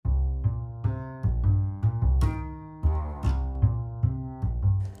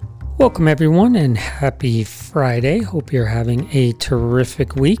Welcome everyone and happy Friday. Hope you're having a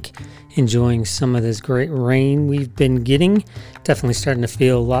terrific week. Enjoying some of this great rain we've been getting. Definitely starting to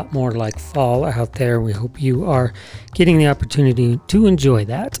feel a lot more like fall out there. We hope you are getting the opportunity to enjoy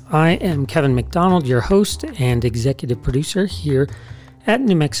that. I am Kevin McDonald, your host and executive producer here at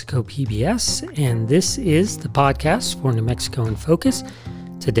New Mexico PBS, and this is the podcast for New Mexico in Focus.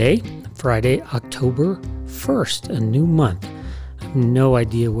 Today, Friday, October 1st, a new month. I have no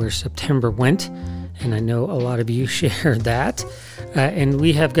idea where September went, and I know a lot of you share that. And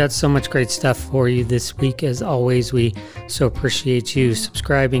we have got so much great stuff for you this week. As always, we so appreciate you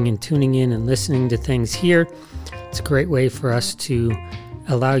subscribing and tuning in and listening to things here. It's a great way for us to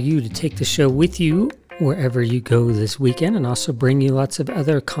allow you to take the show with you wherever you go this weekend, and also bring you lots of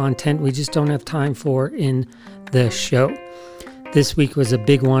other content we just don't have time for in the show. This week was a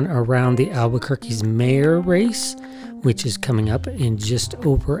big one around the Albuquerque's mayor race, which is coming up in just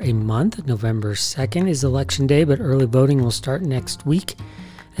over a month. November 2nd is election day, but early voting will start next week,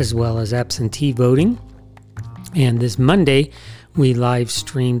 as well as absentee voting. And this Monday, we live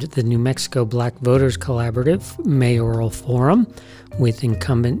streamed the New Mexico Black Voters Collaborative Mayoral Forum with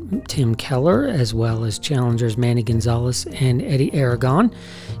incumbent Tim Keller, as well as challengers Manny Gonzalez and Eddie Aragon.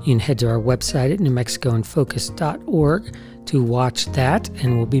 You can head to our website at newmexicoinfocus.org to watch that,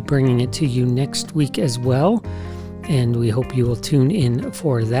 and we'll be bringing it to you next week as well. And we hope you will tune in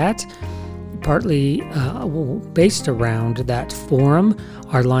for that. Partly based around that forum,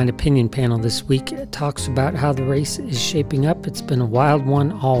 our line opinion panel this week talks about how the race is shaping up. It's been a wild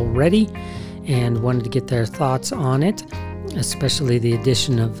one already, and wanted to get their thoughts on it, especially the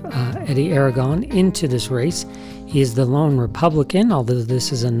addition of Eddie Aragon into this race. He is the lone Republican, although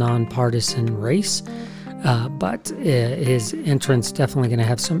this is a nonpartisan race, but his entrance definitely going to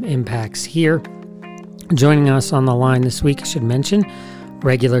have some impacts here. Joining us on the line this week, I should mention,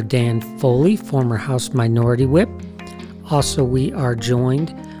 regular Dan Foley, former House Minority Whip. Also, we are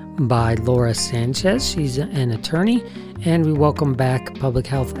joined by Laura Sanchez. She's an attorney. And we welcome back public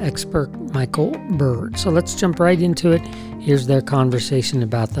health expert Michael Bird. So let's jump right into it. Here's their conversation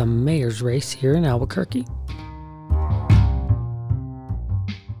about the mayor's race here in Albuquerque.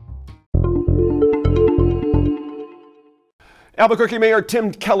 Albuquerque Mayor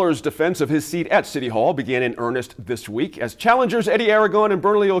Tim Keller's defense of his seat at City Hall began in earnest this week as challengers Eddie Aragon and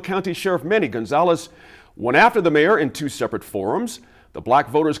Bernalillo County Sheriff Manny Gonzalez went after the mayor in two separate forums, the Black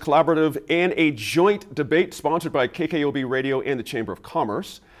Voters Collaborative and a joint debate sponsored by KKOB Radio and the Chamber of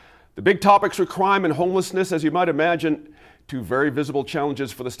Commerce. The big topics were crime and homelessness, as you might imagine, two very visible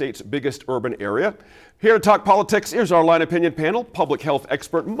challenges for the state's biggest urban area. Here to talk politics, here's our line opinion panel. Public health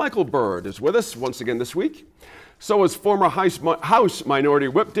expert Michael Bird is with us once again this week. So is former House Minority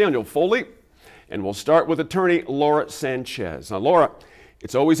Whip Daniel Foley. And we'll start with attorney Laura Sanchez. Now, Laura,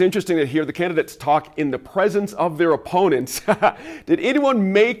 it's always interesting to hear the candidates talk in the presence of their opponents. Did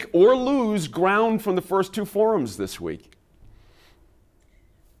anyone make or lose ground from the first two forums this week?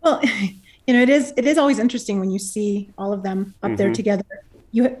 Well, it is always interesting when you see all of them up there together.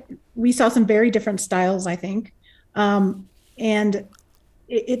 We saw some very different styles, I think. And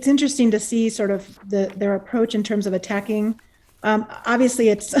it's interesting to see sort of their approach in terms of attacking. Obviously,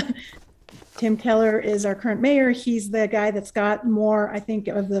 it's Tim Keller is our current mayor. He's the guy that's got more, I think,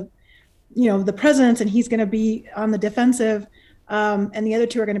 of the presence, and he's going to be on the defensive, and the other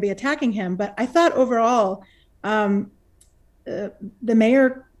two are going to be attacking him. But I thought overall, the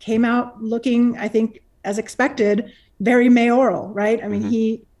mayor came out looking, I think, as expected, very mayoral, right? I mean,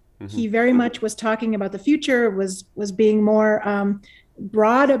 he very much was talking about the future, was being more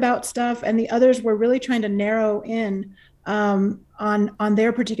broad about stuff, and the others were really trying to narrow in on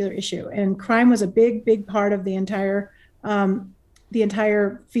their particular issue. And crime was a big part of the entire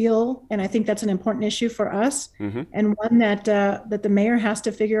feel, and I think that's an important issue for us, and one that the mayor has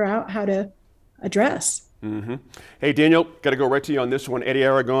to figure out how to address. Hey, Daniel, got to go right to you on this one. Eddie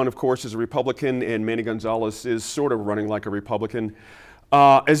Aragon, of course, is a Republican, and Manny Gonzalez is sort of running like a Republican.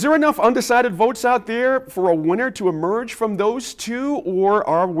 Is there enough undecided votes out there for a winner to emerge from those two, or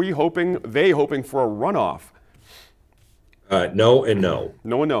are they hoping for a runoff? No and no.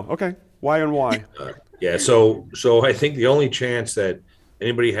 No and no. Okay. Why and why? So I think the only chance that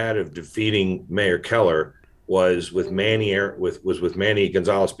anybody had of defeating Mayor Keller was with Manny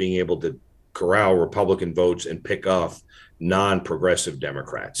Gonzalez being able to corral Republican votes and pick off non-progressive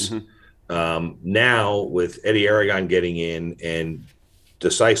Democrats. Now with Eddie Aragon getting in and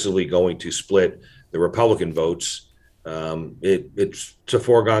decisively going to split the Republican votes, it's a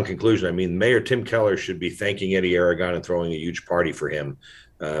foregone conclusion. I mean, Mayor Tim Keller should be thanking Eddie Aragon and throwing a huge party for him,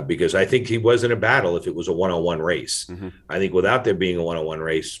 because I think he was in a battle if it was a one-on-one race. I think without there being a one-on-one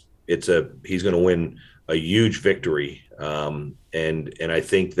race, he's going to win a huge victory. And I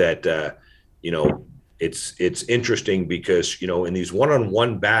think that, it's interesting because, in these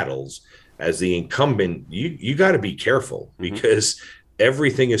one-on-one battles as the incumbent, you got to be careful because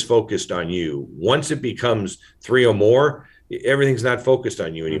everything is focused on you. Once it becomes three or more, everything's not focused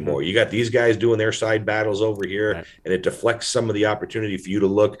on you anymore. You got these guys doing their side battles over here, and it deflects some of the opportunity for you to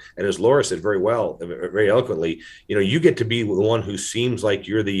look. And as Laura said very eloquently, you get to be the one who seems like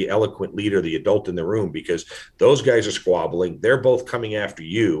you're the eloquent leader, the adult in the room, because those guys are squabbling. They're both coming after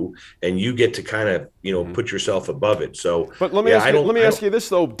you, and you get to kind of, put yourself above it. So, but let me ask you this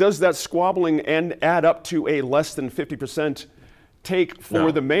though: does that squabbling add up to a less than 50% take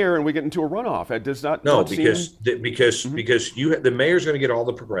for the mayor, and we get into a runoff? It does not. Because the mayor's going to get all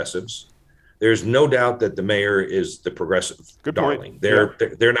the progressives. There's no doubt that the mayor is the progressive darling.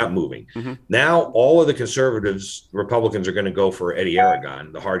 They're not moving. Now all of the conservatives, Republicans, are going to go for Eddie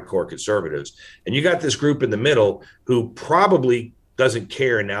Aragon, the hardcore conservatives, and you got this group in the middle who probably doesn't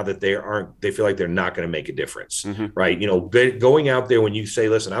care now that they feel like they're not going to make a difference, right? Going out there when you say,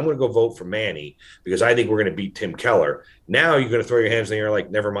 listen, I'm going to go vote for Manny because I think we're going to beat Tim Keller. Now you're going to throw your hands in the air like,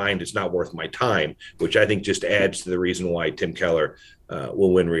 never mind, it's not worth my time, which I think just adds to the reason why Tim Keller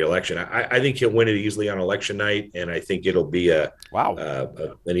will win re-election. I think he'll win it easily on election night, and I think it'll be an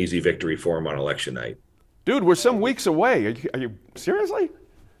easy victory for him on election night. Dude, we're some weeks away. Are you seriously?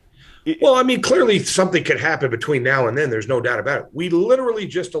 Well, I mean, clearly something could happen between now and then. There's no doubt about it. We literally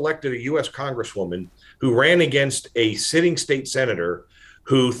just elected a U.S. Congresswoman who ran against a sitting state senator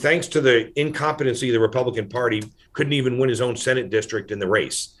who, thanks to the incompetency of the Republican Party, couldn't even win his own Senate district in the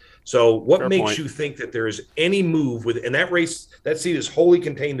race. So what makes you think that there is any move in that race? That seat is wholly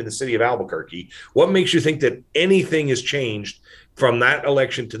contained in the city of Albuquerque. What makes you think that anything has changed from that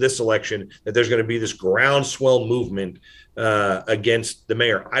election to this election, that there's going to be this groundswell movement against the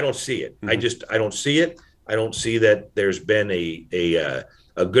mayor? I don't see it. I don't see it. I don't see that there's been a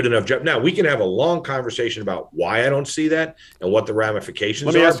good enough job. Now we can have a long conversation about why I don't see that and what the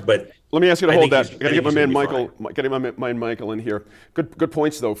ramifications are. But let me ask you to hold that. I got to get my man Michael. Getting my man Michael in here. Good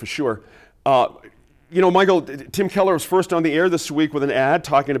points though, for sure. Michael, Tim Keller was first on the air this week with an ad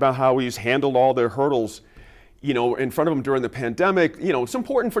talking about how he's handled all the hurdles, in front of him during the pandemic. It's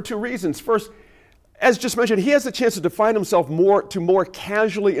important for two reasons. First, as just mentioned, he has the chance to define himself more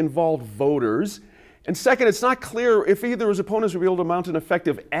casually involved voters. And second, it's not clear if either of his opponents will be able to mount an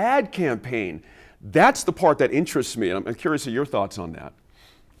effective ad campaign. That's the part that interests me, and I'm curious of your thoughts on that.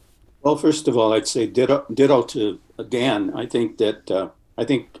 Well, first of all, I'd say ditto to Dan. I think that I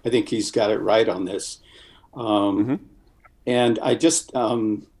think he's got it right on this, and I just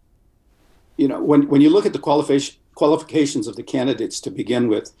when you look at the qualifications of the candidates to begin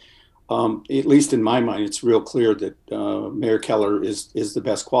with. At least in my mind, it's real clear that Mayor Keller is the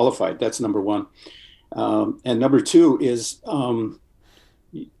best qualified. That's number one. And number two is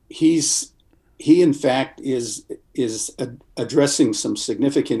he in fact is addressing some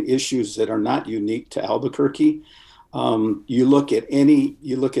significant issues that are not unique to Albuquerque. You look at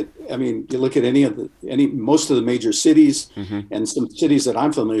most of the major cities and some cities that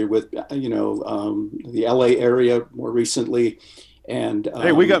I'm familiar with, the LA area more recently. And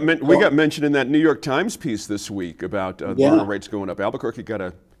hey, we got mentioned in that New York Times piece this week about the murder rates going up. Albuquerque got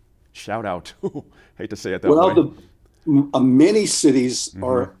a shout out. Hate to say it that way. Many cities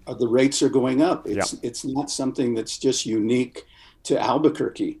are the rates are going up. It's not something that's just unique to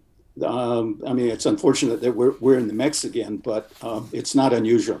Albuquerque. It's unfortunate that we're in the mix again, but it's not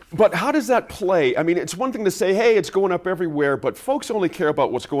unusual. But how does that play? I mean, it's one thing to say, hey, it's going up everywhere, but folks only care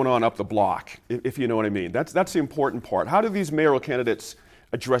about what's going on up the block, if you know what I mean. That's the important part. How do these mayoral candidates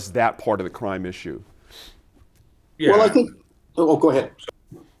address that part of the crime issue? Yeah. Well, I think. Oh, go ahead,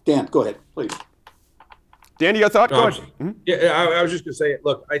 Dan. Go ahead, please. Dan, you got a thought? Go ahead. Yeah, I was just going to say,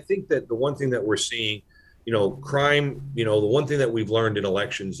 look, I think that the one thing that we're seeing, crime, the one thing that we've learned in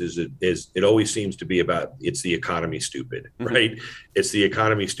elections is it always seems to be about, it's the economy, stupid, right? It's the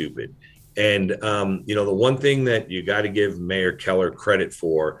economy, stupid. And, the one thing that you got to give Mayor Keller credit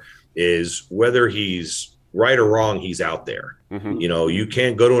for is whether he's right or wrong, he's out there. You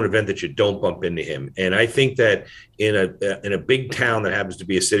can't go to an event that you don't bump into him. And I think that in a big town that happens to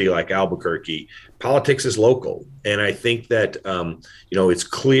be a city like Albuquerque, politics is local. And I think that, it's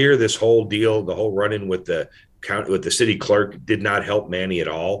clear this whole deal, the whole run-in with the city clerk did not help Manny at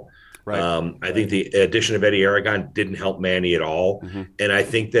all. Right. I think the addition of Eddie Aragon didn't help Manny at all. And I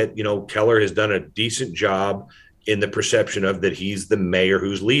think that, Keller has done a decent job in the perception of that he's the mayor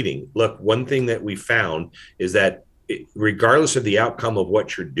who's leading. Look, one thing that we found is that regardless of the outcome of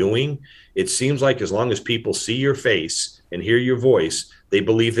what you're doing, it seems like as long as people see your face and hear your voice, they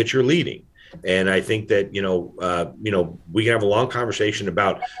believe that you're leading. And I think that, we can have a long conversation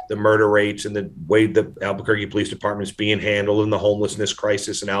about the murder rates and the way the Albuquerque Police Department is being handled and the homelessness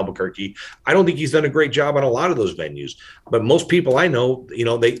crisis in Albuquerque. I don't think he's done a great job on a lot of those venues, but most people I know,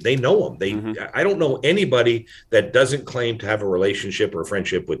 they know him. I don't know anybody that doesn't claim to have a relationship or a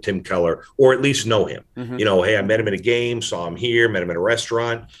friendship with Tim Keller, or at least know him. Hey, I met him at a game, saw him here, met him at a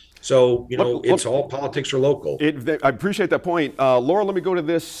restaurant. So, it's all politics are local. I appreciate that point. Laura, let me go to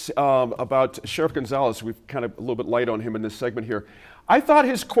this about Sheriff Gonzalez. We've kind of a little bit light on him in this segment here. I thought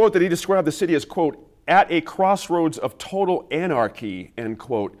his quote that he described the city as, quote, at a crossroads of total anarchy, end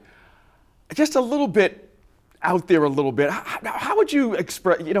quote, just a little bit out there a little bit. How would you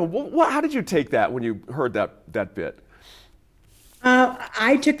express, how did you take that when you heard that bit?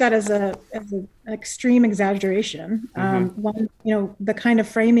 I took that as an extreme exaggeration. One, the kind of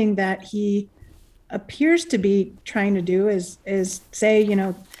framing that he appears to be trying to do is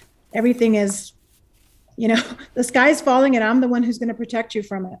say, everything is, the sky's falling and I'm the one who's going to protect you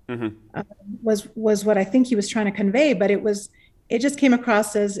from it. Was what I think he was trying to convey, but it just came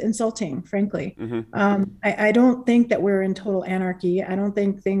across as insulting, frankly. I don't think that we're in total anarchy. I don't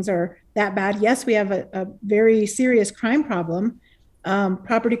think things are that bad. Yes, we have a very serious crime problem.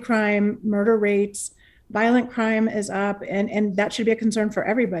 Property crime, murder rates, violent crime is up, and that should be a concern for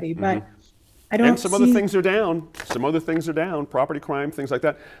everybody. But I don't. And some other things are down. Some other things are down. Property crime, things like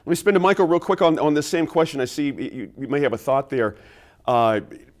that. Let me spin to Michael real quick on this same question. I see you may have a thought there.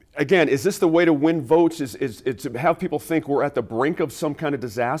 Again, is this the way to win votes? Is to have people think we're at the brink of some kind of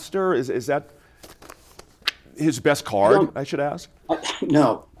disaster? Is that his best card? I should ask.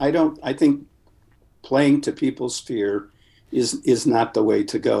 No, I don't. I think playing to people's fear is not the way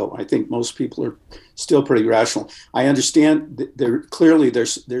to go. I think most people are still pretty rational. I understand that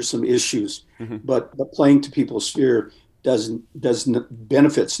there's some issues, but playing to people's fear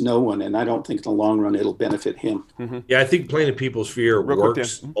benefits no one, and I don't think in the long run it'll benefit him. Yeah, I think playing to people's fear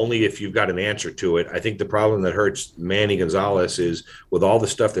works only if you've got an answer to it. I think the problem that hurts Manny Gonzalez is with all the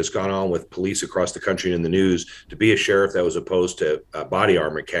stuff that's gone on with police across the country and in the news, to be a sheriff that was opposed to body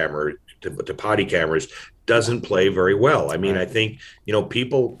armor camera, to potty cameras, doesn't play very well. I mean, I think,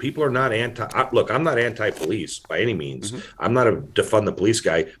 people are not look, I'm not anti-police by any means. I'm not a defund the police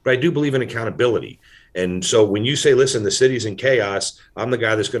guy, but I do believe in accountability. And so when you say, listen, the city's in chaos, I'm the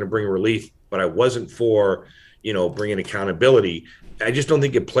guy that's going to bring relief, but I wasn't for, bringing accountability. I just don't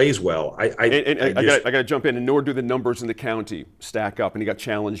think it plays well. I got to jump in, and nor do the numbers in the county stack up. And he got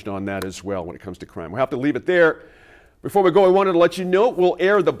challenged on that as well when it comes to crime. We'll have to leave it there. Before we go, I wanted to let you know we'll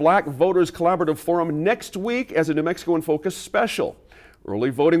air the Black Voters Collaborative Forum next week as a New Mexico in Focus special.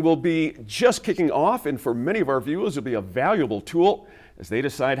 Early voting will be just kicking off, and for many of our viewers, it'll be a valuable tool as they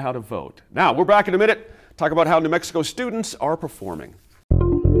decide how to vote. Now, we're back in a minute, talk about how New Mexico students are performing.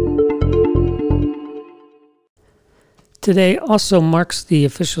 Today also marks the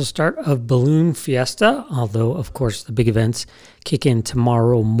official start of Balloon Fiesta, although, of course, the big events kick in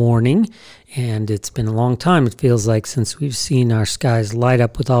tomorrow morning. And it's been a long time, it feels like, since we've seen our skies light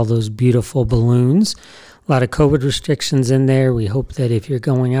up with all those beautiful balloons. A lot of COVID restrictions in there. We hope that if you're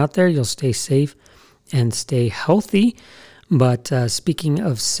going out there, you'll stay safe and stay healthy. But speaking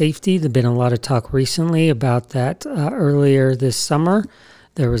of safety, there's been a lot of talk recently about that. Earlier this summer,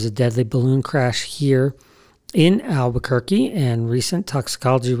 there was a deadly balloon crash here in Albuquerque, and recent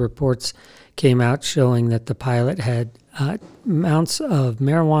toxicology reports came out showing that the pilot had amounts of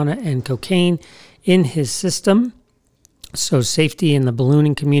marijuana and cocaine in his system. So safety in the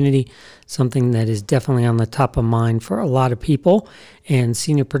ballooning community, something that is definitely on the top of mind for a lot of people. And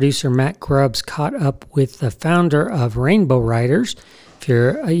senior producer Matt Grubbs caught up with the founder of Rainbow Riders. If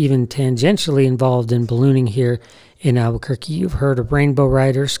you're even tangentially involved in ballooning here in Albuquerque, you've heard of Rainbow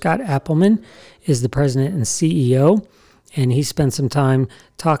Riders. Scott Appleman is the president and CEO, and he spent some time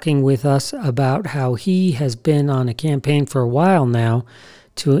talking with us about how he has been on a campaign for a while now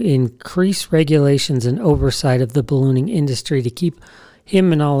to increase regulations and oversight of the ballooning industry to keep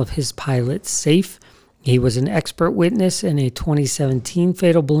him and all of his pilots safe. He was an expert witness in a 2017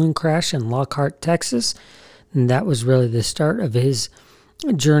 fatal balloon crash in Lockhart, Texas, and that was really the start of his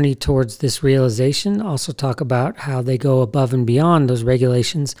journey towards this realization. Also talk about how they go above and beyond those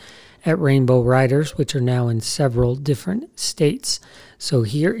regulations at Rainbow Riders, which are now in several different states. So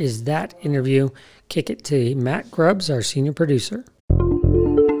here is that interview. Kick it to Matt Grubbs, our senior producer.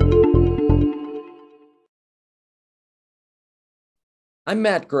 I'm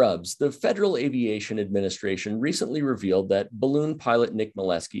Matt Grubbs. The Federal Aviation Administration recently revealed that balloon pilot Nick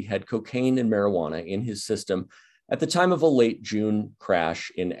Molesky had cocaine and marijuana in his system at the time of a late June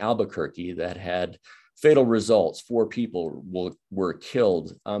crash in Albuquerque that had fatal results. 4 people were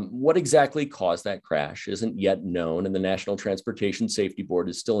killed. What exactly caused that crash isn't yet known, and the National Transportation Safety Board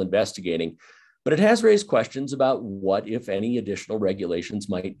is still investigating. But it has raised questions about what, if any, additional regulations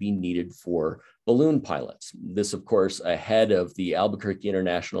might be needed for balloon pilots. This, of course, ahead of the Albuquerque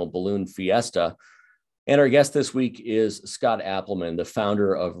International Balloon Fiesta. And our guest this week is Scott Appleman, the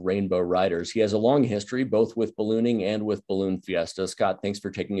founder of Rainbow Riders. He has a long history, both with ballooning and with Balloon Fiesta. Scott, thanks for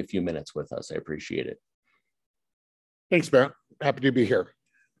taking a few minutes with us. I appreciate it. Thanks, Matt. Happy to be here.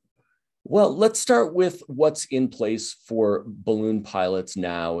 Well, let's start with what's in place for balloon pilots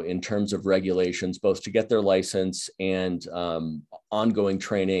now in terms of regulations, both to get their license and ongoing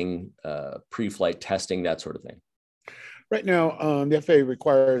training, pre-flight testing, that sort of thing. Right now, the FAA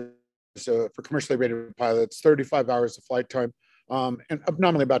requires for commercially rated pilots 35 hours of flight time and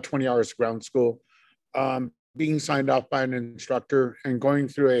nominally about 20 hours of ground school, being signed off by an instructor and going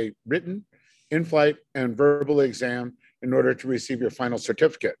through a written, in-flight, and verbal exam in order to receive your final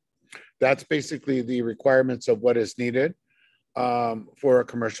certificate. That's basically the requirements of what is needed for a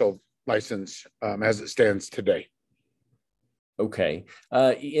commercial license as it stands today. Okay.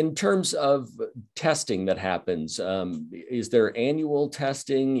 In terms of testing that happens, is there annual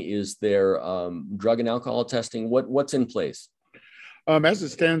testing? Is there drug and alcohol testing? What's in place? As it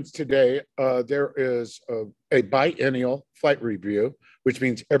stands today, there is a biennial flight review, which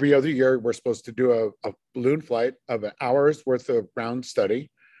means every other year we're supposed to do a balloon flight of an hour's worth of ground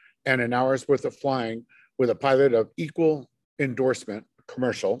study and an hour's worth of flying with a pilot of equal endorsement,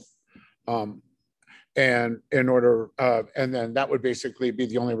 commercial. And in order, and then that would basically be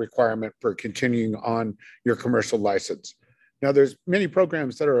the only requirement for continuing on your commercial license. Now, there's many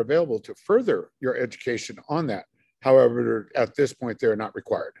programs that are available to further your education on that. However, at this point, they're not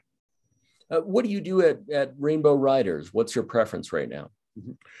required. What do you do at Rainbow Riders? What's your preference right now?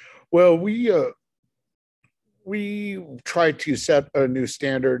 Well, we try to set a new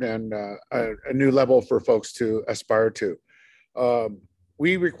standard and a new level for folks to aspire to.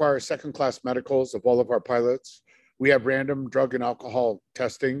 We require second-class medicals of all of our pilots. We have random drug and alcohol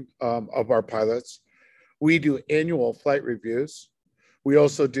testing of our pilots. We do annual flight reviews. We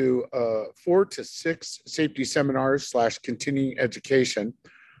also do 4 to 6 safety seminars / continuing education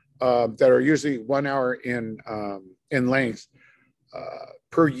that are usually 1 hour in length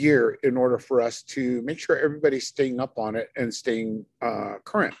per year in order for us to make sure everybody's staying up on it and staying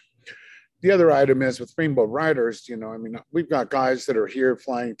current. The other item is with Rainbow Riders, we've got guys that are here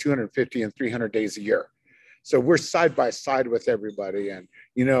flying 250 and 300 days a year. So we're side by side with everybody. And,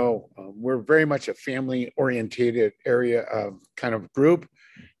 we're very much a family orientated area of kind of group.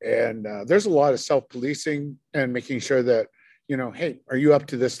 And there's a lot of self-policing and making sure that, hey, are you up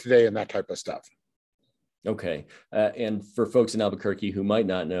to this today and that type of stuff. Okay. And for folks in Albuquerque who might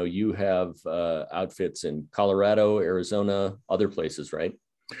not know, you have outfits in Colorado, Arizona, other places, right?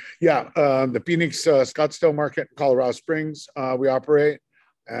 Yeah, the Phoenix Scottsdale market, Colorado Springs, we operate,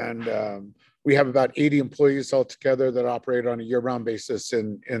 and we have about 80 employees altogether that operate on a year-round basis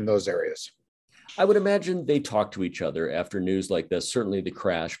in those areas. I would imagine they talk to each other after news like this, certainly the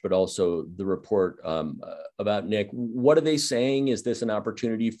crash, but also the report about Nick. What are they saying? Is this an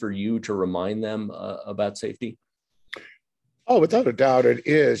opportunity for you to remind them about safety? Oh, without a doubt, it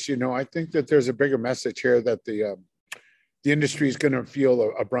is. I think that there's a bigger message here that the industry is going to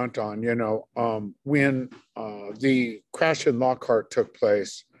feel a brunt on. When the crash in Lockhart took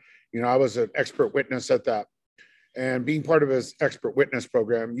place, I was an expert witness at that. And being part of his expert witness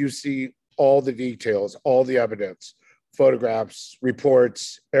program, you see all the details, all the evidence, photographs,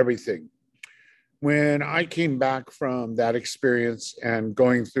 reports, everything. When I came back from that experience and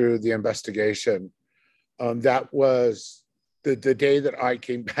going through the investigation, that was the day that I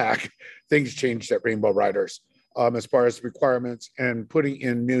came back, things changed at Rainbow Riders. As far as requirements and putting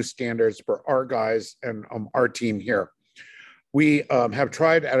in new standards for our guys and our team here. We have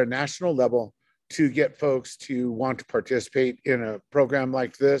tried at a national level to get folks to want to participate in a program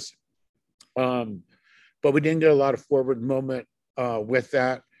like this, but we didn't get a lot of forward movement with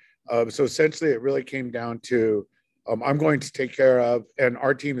that. So essentially it really came down to I'm going to take care of, and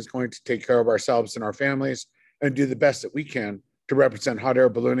our team is going to take care of ourselves and our families and do the best that we can to represent hot air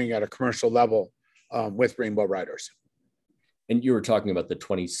ballooning at a commercial level with Rainbow Riders. And you were talking about the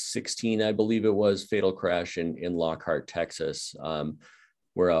 2016, I believe it was, fatal crash in Lockhart, Texas,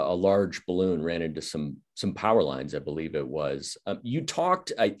 where a large balloon ran into some power lines, I believe it was. You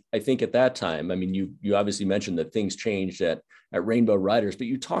talked, I think at that time, you obviously mentioned that things changed at Rainbow Riders, but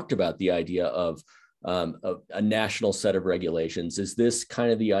you talked about the idea of a national set of regulations. Is this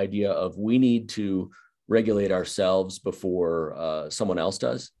kind of the idea of we need to regulate ourselves before someone else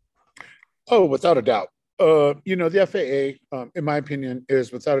does? Oh, without a doubt. The FAA, in my opinion,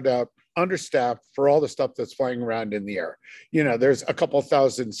 is without a doubt understaffed for all the stuff that's flying around in the air. There's a couple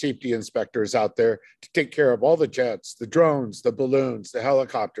thousand safety inspectors out there to take care of all the jets, the drones, the balloons, the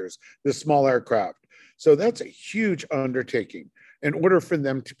helicopters, the small aircraft. So that's a huge undertaking. In order for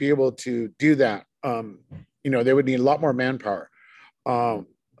them to be able to do that, they would need a lot more manpower.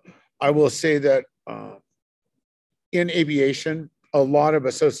 I will say that in aviation, a lot of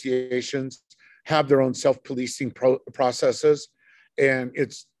associations have their own self-policing processes. And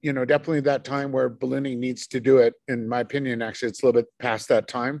it's, definitely that time where ballooning needs to do it. In my opinion, actually, it's a little bit past that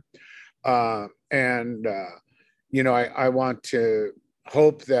time. I want to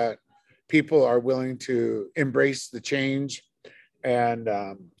hope that people are willing to embrace the change and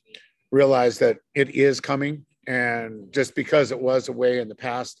realize that it is coming. And just because it was a way in the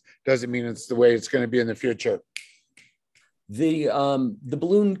past doesn't mean it's the way it's going to be in the future. The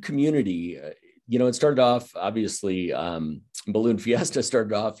balloon community, it started off, obviously, Balloon Fiesta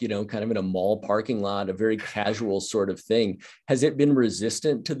started off, kind of in a mall parking lot, a very casual sort of thing. Has it been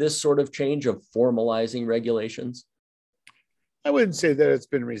resistant to this sort of change of formalizing regulations? I wouldn't say that it's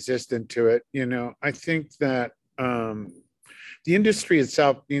been resistant to it. I think that the industry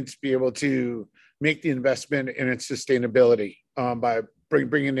itself needs to be able to make the investment in its sustainability by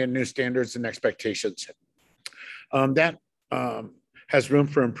bringing in new standards and expectations. That has room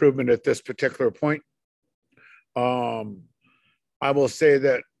for improvement at this particular point. I will say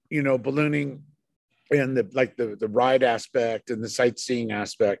that, ballooning and the ride aspect and the sightseeing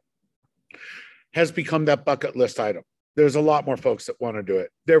aspect has become that bucket list item. There's a lot more folks that want to do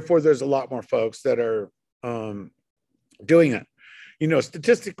it. Therefore, there's a lot more folks that are doing it.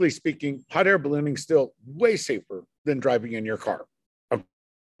 Statistically speaking, hot air ballooning is still way safer than driving in your car.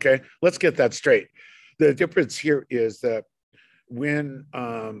 Okay, let's get that straight. The difference here is that when,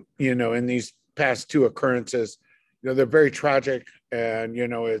 in these past two occurrences, they're very tragic. And,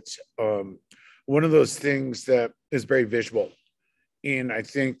 it's one of those things that is very visual. And I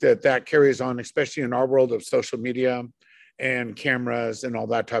think that carries on, especially in our world of social media and cameras and all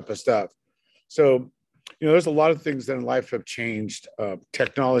that type of stuff. So, there's a lot of things that in life have changed.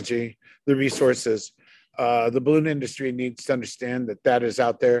 Technology, the resources, the balloon industry needs to understand that is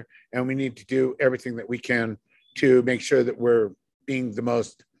out there, and we need to do everything that we can to make sure that we're being the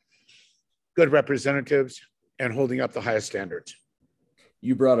most good representatives and holding up the highest standards.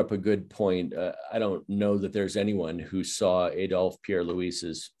 You brought up a good point. I don't know that there's anyone who saw Adolphe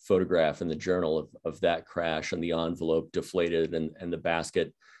Pierre-Louis's photograph in the journal of that crash and the envelope deflated and the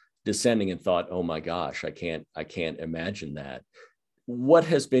basket descending and thought, oh my gosh, I can't imagine that. What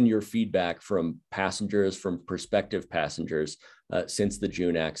has been your feedback from passengers, from prospective passengers since the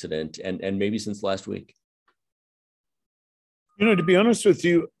June accident and maybe since last week? To be honest with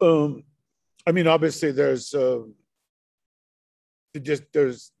you, obviously there's the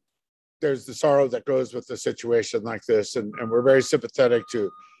sorrow that goes with a situation like this, and we're very sympathetic to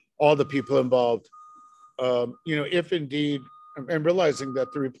all the people involved. If indeed, and realizing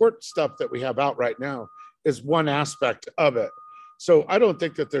that the report stuff that we have out right now is one aspect of it. So I don't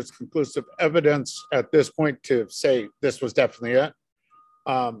think that there's conclusive evidence at this point to say this was definitely it.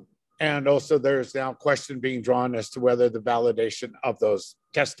 And also there's now question being drawn as to whether the validation of those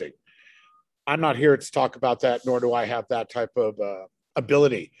testing. I'm not here to talk about that, nor do I have that type of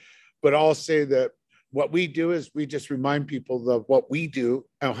ability. But I'll say that what we do is we just remind people of what we do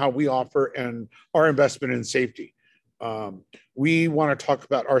and how we offer and our investment in safety. We want to talk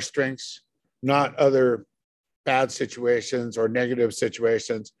about our strengths, not other bad situations or negative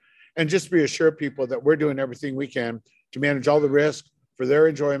situations, and just reassure people that we're doing everything we can to manage all the risk for their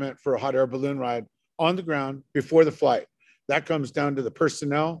enjoyment for a hot air balloon ride on the ground before the flight. That comes down to the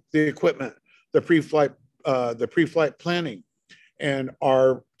personnel, the equipment, the pre-flight planning, and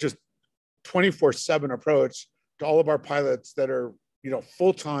our just 24/7 approach to all of our pilots that are,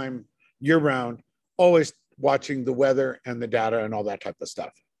 full-time, year-round, always watching the weather and the data and all that type of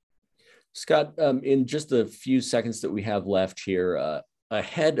stuff. Scott, in just the few seconds that we have left here,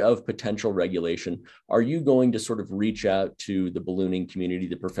 ahead of potential regulation, are you going to sort of reach out to the ballooning community,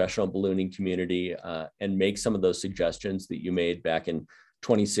 the professional ballooning community, and make some of those suggestions that you made back in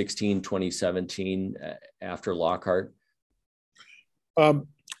 2016, 2017 after Lockhart?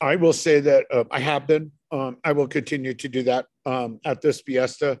 I will say that I have been. I will continue to do that at this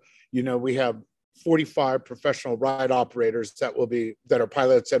Fiesta. We have 45 professional ride operators that are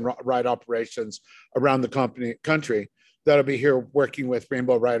pilots and ride operations around the country that'll be here working with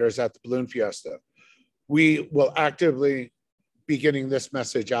Rainbow Riders at the Balloon Fiesta. We will actively be getting this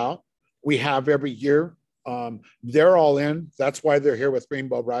message out. We have every year They're all in. That's why they're here with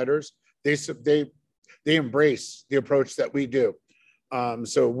Rainbow Riders. They embrace the approach that we do.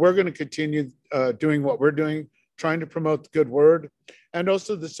 So we're going to continue doing what we're doing, trying to promote the good word. And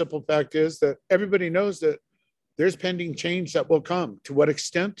also the simple fact is that everybody knows that there's pending change that will come. To what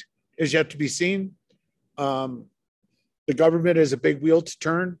extent is yet to be seen. The government is a big wheel to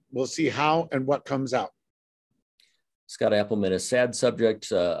turn. We'll see how and what comes out. Scott Appleman, a sad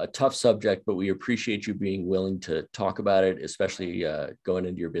subject, a tough subject, but we appreciate you being willing to talk about it, especially going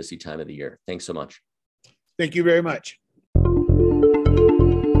into your busy time of the year. Thanks so much. Thank you very much.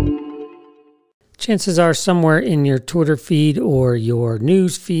 Chances are somewhere in your Twitter feed or your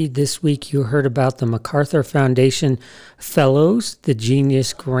news feed this week, you heard about the MacArthur Foundation Fellows, the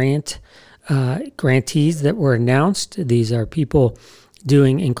Genius Grant grantees that were announced. These are people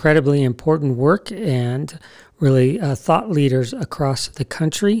doing incredibly important work and really thought leaders across the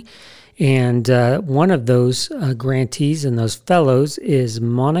country. And one of those grantees and those fellows is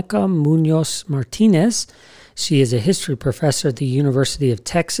Monica Munoz Martinez. She is a history professor at the University of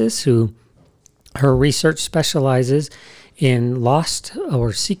Texas who her research specializes in lost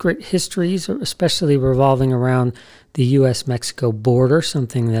or secret histories, especially revolving around the U.S.-Mexico border,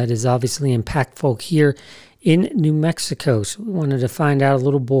 something that is obviously impactful here in New Mexico. So we wanted to find out a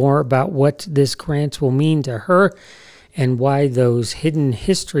little more about what this grant will mean to her and why those hidden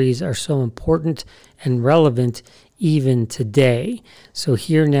histories are so important and relevant even today. So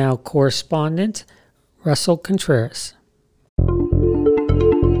here now, correspondent Russell Contreras.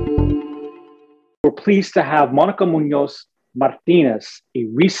 We're pleased to have Monica Munoz Martinez, a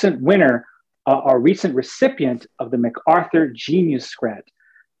recent winner, a recent recipient of the MacArthur Genius Grant.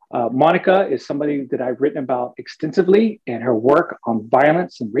 Monica is somebody that I've written about extensively in her work on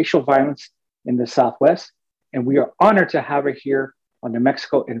violence and racial violence in the Southwest. And we are honored to have her here on New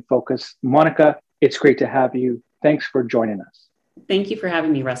Mexico in Focus. Monica, it's great to have you. Thanks for joining us. Thank you for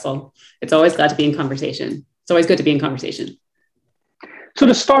having me, Russell. It's always glad to be in conversation. It's always good to be in conversation. So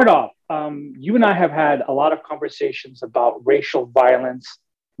to start off, you and I have had a lot of conversations about racial violence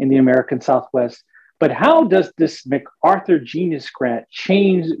in the American Southwest, but how does this MacArthur Genius Grant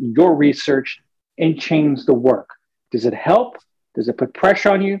change your research and change the work? Does it help? Does it put pressure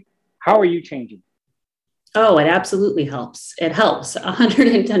on you? How are you changing? Oh, it absolutely helps. It helps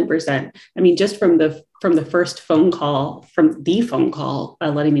 110%. I mean, just from the first phone call,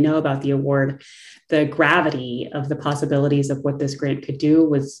 letting me know about the award, the gravity of the possibilities of what this grant could do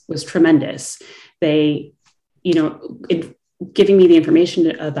was tremendous. They, giving me the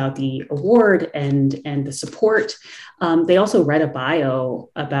information about the award and the support, they also read a bio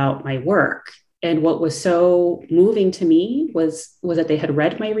about my work. And what was so moving to me was that they had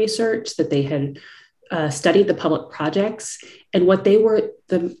read my research, that they had studied the public projects, and what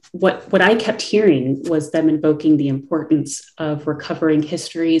I kept hearing was them invoking the importance of recovering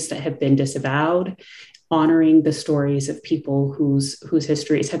histories that have been disavowed, honoring the stories of people whose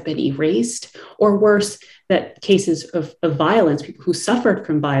histories have been erased, or worse, that cases of violence, people who suffered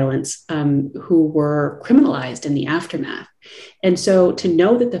from violence, who were criminalized in the aftermath. And so to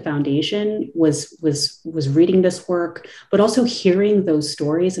know that the foundation was reading this work, but also hearing those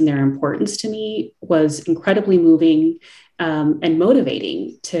stories and their importance to me was incredibly moving and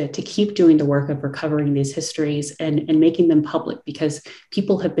motivating to keep doing the work of recovering these histories and making them public, because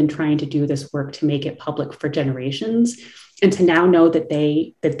people have been trying to do this work to make it public for generations. And to now know that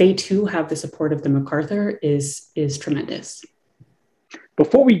they too have the support of the MacArthur is tremendous.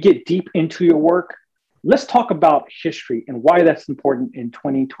 Before we get deep into your work, let's talk about history and why that's important in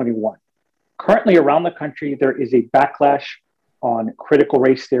 2021. Currently around the country, there is a backlash on critical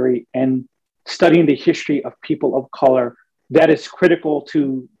race theory and studying the history of people of color that is critical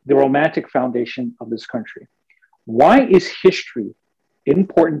to the romantic foundation of this country. Why is history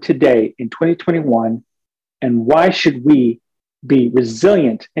important today in 2021? And why should we be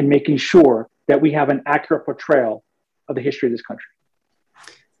resilient in making sure that we have an accurate portrayal of the history of this country?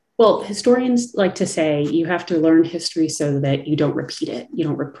 Well, historians like to say you have to learn history so that you don't repeat it. You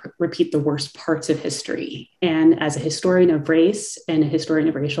don't repeat the worst parts of history. And as a historian of race and a historian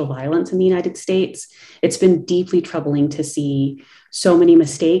of racial violence in the United States, it's been deeply troubling to see so many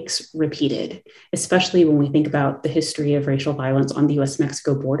mistakes repeated, especially when we think about the history of racial violence on the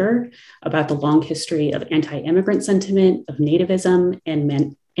US-Mexico border, about the long history of anti-immigrant sentiment, of nativism,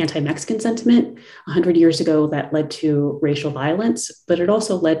 and anti-Mexican sentiment. 100 years ago, that led to racial violence, but it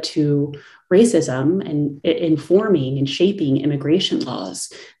also led to racism and informing and shaping immigration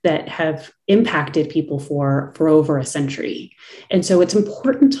laws that have impacted people for over a century. And so it's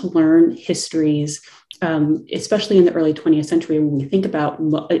important to learn histories, especially in the early 20th century, when we think about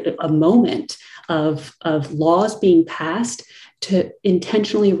a moment of laws being passed to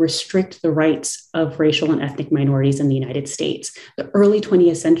intentionally restrict the rights of racial and ethnic minorities in the United States. The early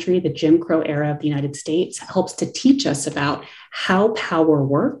 20th century, the Jim Crow era of the United States, helps to teach us about how power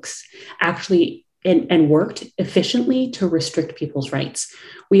works, actually, and worked efficiently to restrict people's rights.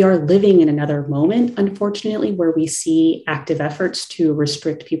 We are living in another moment, unfortunately, where we see active efforts to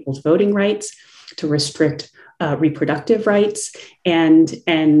restrict people's voting rights, to restrict reproductive rights, and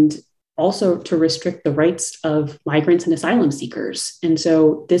also to restrict the rights of migrants and asylum seekers. And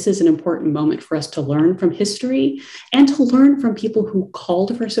so this is an important moment for us to learn from history and to learn from people who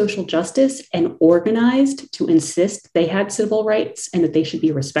called for social justice and organized to insist they had civil rights and that they should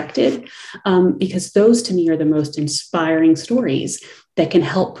be respected, because those to me are the most inspiring stories that can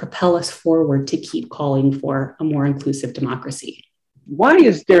help propel us forward to keep calling for a more inclusive democracy. Why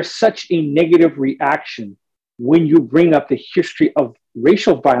is there such a negative reaction when you bring up the history of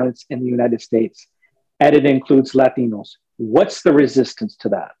racial violence in the United States, and it includes Latinos? What's the resistance to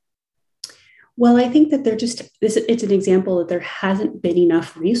that? Well, I think that it's an example that there hasn't been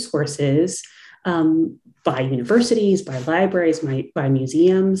enough resources by universities, by libraries, by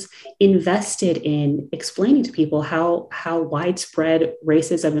museums, invested in explaining to people how widespread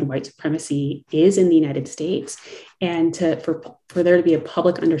racism and white supremacy is in the United States, and for there to be a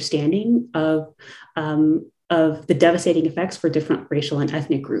public understanding of the devastating effects for different racial and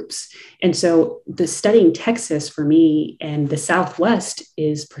ethnic groups. And so the studying Texas for me and the Southwest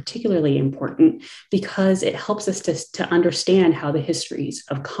is particularly important because it helps us to understand how the histories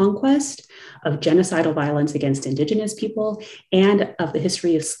of conquest, of genocidal violence against Indigenous people, and of the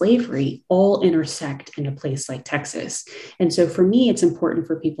history of slavery all intersect in a place like Texas. And so for me, it's important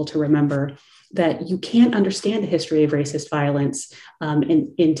for people to remember that you can't understand the history of racist violence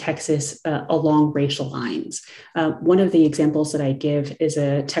in Texas along racial lines. One of the examples that I give is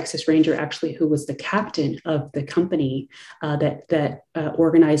a Texas Ranger, actually, who was the captain of the company that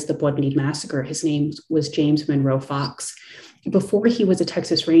organized the Blood Mead Massacre. His name was James Monroe Fox. Before he was a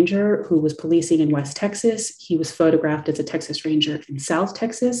Texas Ranger who was policing in West Texas, he was photographed as a Texas Ranger in South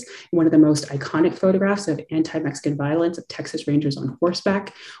Texas. One of the most iconic photographs of anti-Mexican violence of Texas Rangers on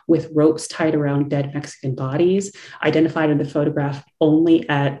horseback with ropes tied around dead Mexican bodies, identified in the photograph only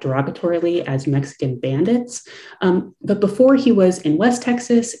derogatorily as Mexican bandits. But before he was in West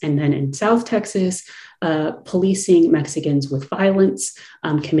Texas and then in South Texas, policing Mexicans with violence,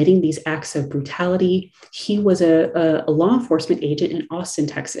 committing these acts of brutality. He was a law enforcement agent in Austin,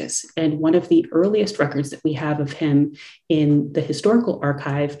 Texas. And one of the earliest records that we have of him in the historical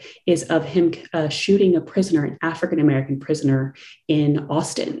archive is of him shooting a prisoner, an African-American prisoner in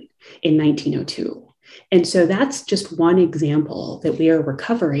Austin in 1902. And so that's just one example that we are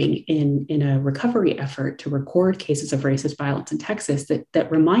recovering in a recovery effort to record cases of racist violence in Texas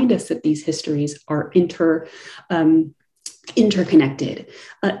that remind us that these histories are interconnected.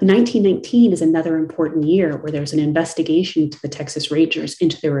 1919 is another important year where there's an investigation to the Texas Rangers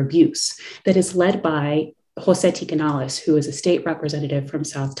into their abuse that is led by Jose T. Canales, who is a state representative from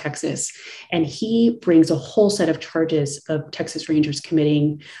South Texas. And he brings a whole set of charges of Texas Rangers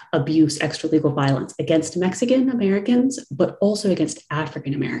committing abuse, extralegal violence against Mexican Americans, but also against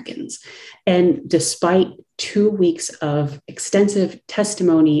African Americans. And despite 2 weeks of extensive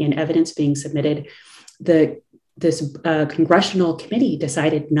testimony and evidence being submitted, this congressional committee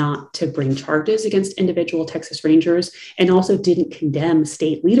decided not to bring charges against individual Texas Rangers and also didn't condemn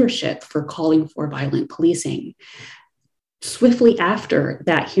state leadership for calling for violent policing. Swiftly after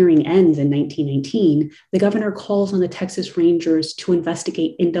that hearing ends in 1919, the governor calls on the Texas Rangers to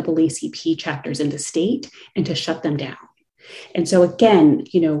investigate NAACP chapters in the state and to shut them down. And so again,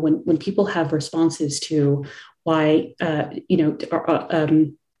 when people have responses to why,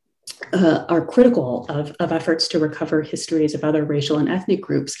 are critical of efforts to recover histories of other racial and ethnic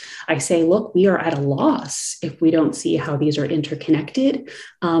groups, I say, look, we are at a loss if we don't see how these are interconnected.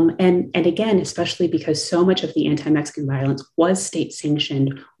 And again, especially because so much of the anti-Mexican violence was state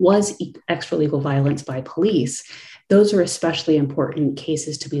sanctioned, was extralegal violence by police. Those are especially important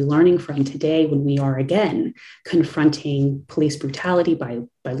cases to be learning from today when we are again confronting police brutality by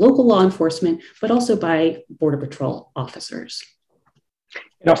local law enforcement, but also by Border Patrol officers.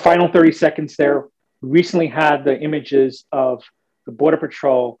 In our final 30 seconds there, we recently had the images of the Border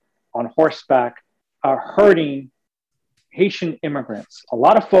Patrol on horseback herding Haitian immigrants. A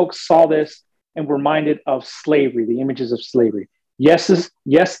lot of folks saw this and were reminded of slavery, the images of slavery. Yes,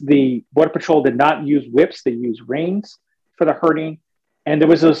 the Border Patrol did not use whips, they used reins for the herding. And there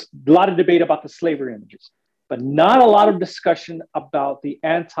was a lot of debate about the slavery images, but not a lot of discussion about the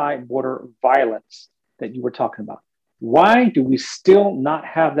anti-border violence that you were talking about. Why do we still not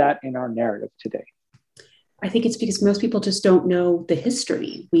have that in our narrative today? I think it's because most people just don't know the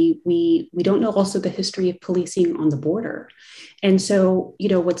history. We don't know also the history of policing on the border. And so,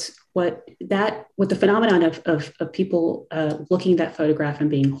 what the phenomenon of people looking at that photograph and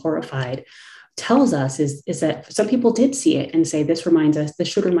being horrified tells us is that some people did see it and say, this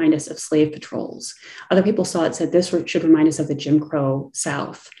should remind us of slave patrols. Other people saw it, said this should remind us of the Jim Crow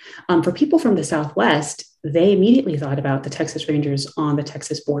South. For people from the Southwest, they immediately thought about the Texas Rangers on the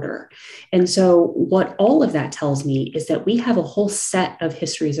Texas border. And so what all of that tells me is that we have a whole set of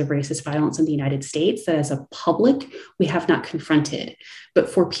histories of racist violence in the United States that as a public, we have not confronted. But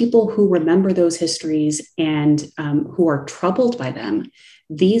for people who remember those histories and who are troubled by them,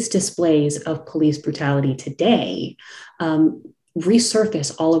 these displays of police brutality today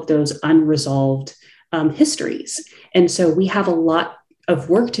resurface all of those unresolved histories. And so we have a lot of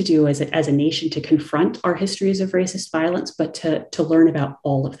work to do as a nation to confront our histories of racist violence, but to learn about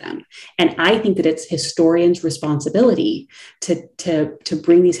all of them. And I think that it's historians' responsibility to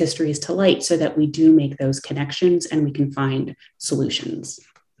bring these histories to light so that we do make those connections and we can find solutions.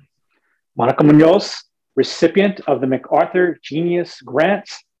 Monica Munoz, recipient of the MacArthur Genius Grant.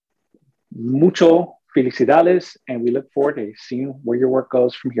 Mucho felicidades, and we look forward to seeing where your work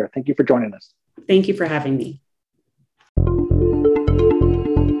goes from here. Thank you for joining us. Thank you for having me.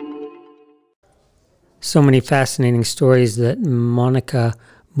 So many fascinating stories that Monica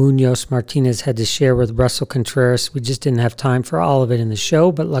Munoz Martinez had to share with Russell Contreras. We just didn't have time for all of it in the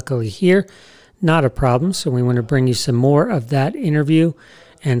show, but luckily here, not a problem. So we want to bring you some more of that interview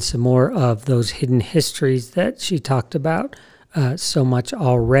and some more of those hidden histories that she talked about so much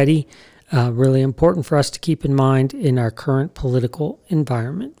already. Really important for us to keep in mind in our current political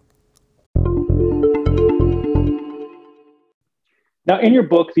environment. Now, in your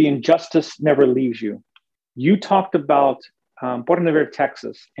book, The Injustice Never Leaves You, you talked about Puerto Rivera,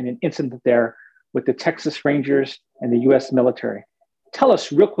 Texas, and an incident there with the Texas Rangers and the U.S. military. Tell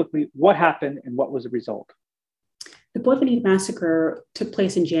us real quickly what happened and what was the result. The Bois Bonito massacre took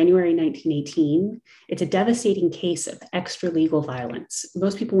place in January 1918. It's a devastating case of extra-legal violence.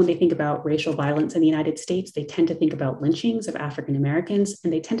 Most people, when they think about racial violence in the United States, they tend to think about lynchings of African Americans,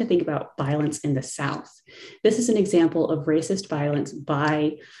 and they tend to think about violence in the South. This is an example of racist violence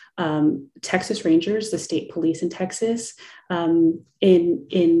by Texas Rangers, the state police in Texas, in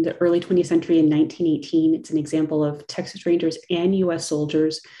the early 20th century in 1918. It's an example of Texas Rangers and U.S.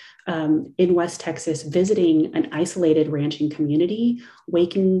 soldiers in West Texas, visiting an isolated ranching community,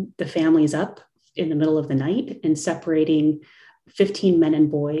 waking the families up in the middle of the night and separating 15 men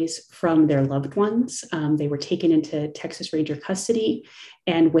and boys from their loved ones. They were taken into Texas Ranger custody,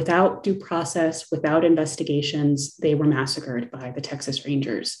 and without due process, without investigations, they were massacred by the Texas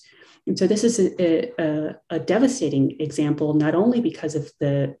Rangers. And so this is a devastating example, not only because of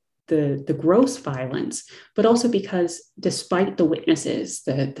the gross violence, but also because despite the witnesses,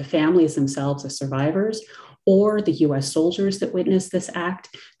 the families themselves, the survivors, or the US soldiers that witnessed this act,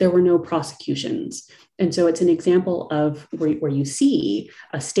 there were no prosecutions. And so it's an example of where you see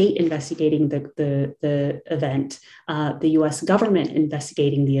a state investigating the event, the US government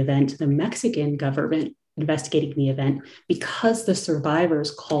investigating the event, the Mexican government investigating the event, because the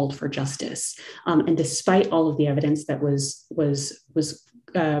survivors called for justice. And despite all of the evidence that was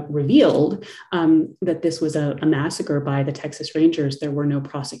revealed that this was a massacre by the Texas Rangers, there were no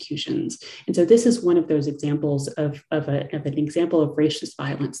prosecutions. And so this is one of those examples of an example of racist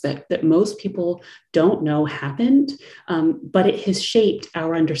violence that most people don't know happened, but it has shaped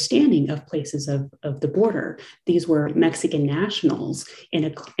our understanding of places of the border. These were Mexican nationals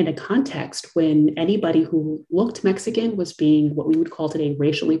in a context when anybody who looked Mexican was being what we would call today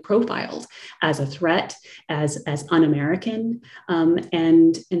racially profiled as a threat, as un-American,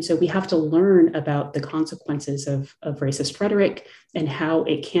 and so we have to learn about the consequences of racist rhetoric and how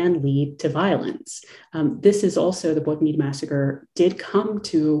it can lead to violence. This is also, the Bois Bonito massacre did come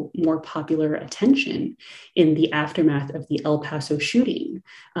to more popular attention in the aftermath of the El Paso shooting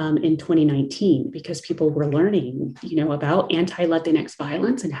in 2019, because people were learning, about anti-Latinx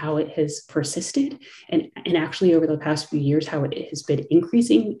violence and how it has persisted. And actually over the past few years, how it has been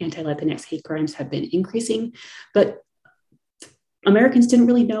increasing. Anti-Latinx hate crimes have been increasing, but Americans didn't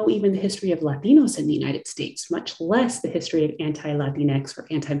really know even the history of Latinos in the United States, much less the history of anti-Latinx or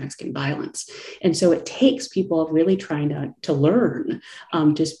anti-Mexican violence. And so it takes people really trying to learn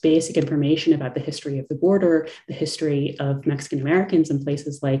just basic information about the history of the border, the history of Mexican Americans in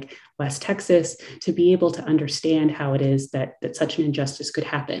places like West Texas, to be able to understand how it is that such an injustice could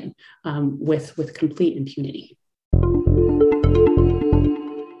happen with complete impunity.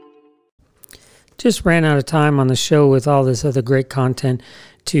 just ran out of time on the show with all this other great content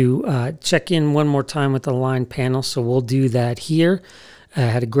to check in one more time with the Line panel. So we'll do that here. I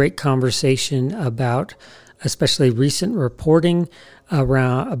had a great conversation about especially recent reporting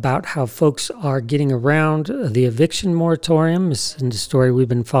about how folks are getting around the eviction moratorium. It's a story we've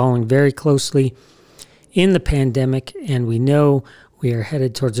been following very closely in the pandemic, and we know we are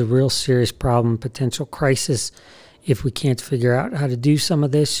headed towards a real serious problem, potential crisis, if we can't figure out how to do some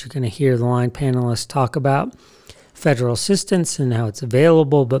of this. You're going to hear the Line panelists talk about federal assistance and how it's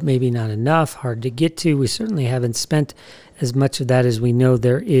available, but maybe not enough, hard to get to. We certainly haven't spent as much of that as we know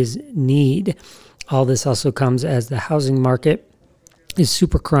there is need. All this also comes as the housing market is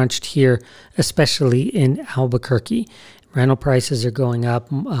super crunched here, especially in Albuquerque. Rental prices are going up.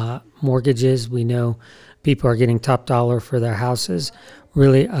 Mortgages, we know people are getting top dollar for their houses.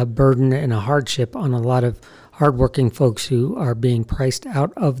 Really a burden and a hardship on a lot of hardworking folks who are being priced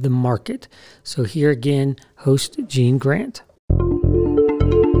out of the market. So here again, host Gene Grant.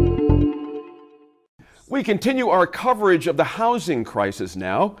 We continue our coverage of the housing crisis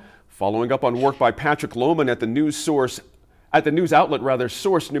now, following up on work by Patrick Lohman at the news outlet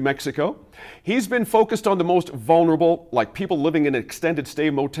Source New Mexico. He's been focused on the most vulnerable, like people living in extended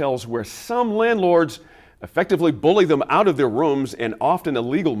stay motels where some landlords effectively bully them out of their rooms, and often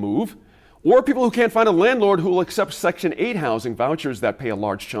illegal move, or people who can't find a landlord who will accept Section 8 housing vouchers that pay a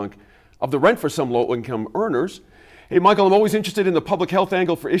large chunk of the rent for some low-income earners. Hey, Michael, I'm always interested in the public health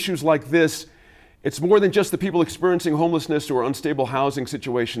angle for issues like this. It's more than just the people experiencing homelessness or unstable housing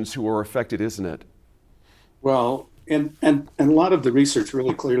situations who are affected, isn't it? Well, and a lot of the research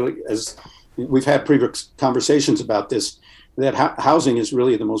really clearly, as we've had previous conversations about this, that housing is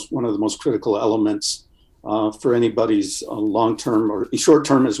really one of the most critical elements for anybody's long-term or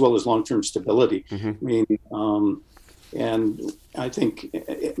short-term as well as long-term stability. Mm-hmm. I mean, and I think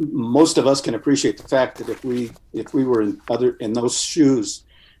most of us can appreciate the fact that if we were in those shoes,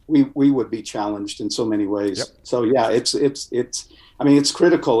 we would be challenged in so many ways. Yep. So yeah, it's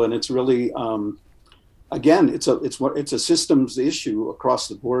critical, and it's really again, it's a systems issue across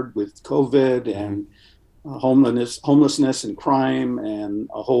the board with COVID and homelessness and crime and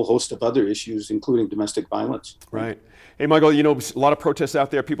a whole host of other issues, including domestic violence. Right. Hey, Michael, a lot of protests out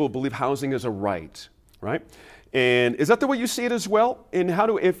there. People believe housing is a right, right? And is that the way you see it as well? And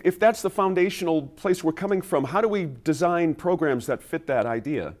if that's the foundational place we're coming from, how do we design programs that fit that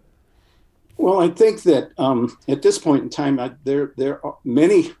idea? Well, I think that at this point in time, there are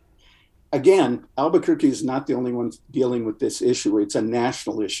many. Again, Albuquerque is not the only one dealing with this issue. It's a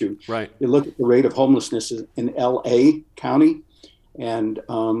national issue. Right. You look at the rate of homelessness in LA County, and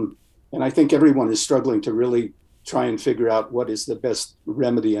I think everyone is struggling to really try and figure out what is the best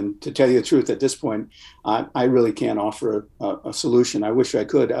remedy. And to tell you the truth, at this point, I really can't offer a solution. I wish I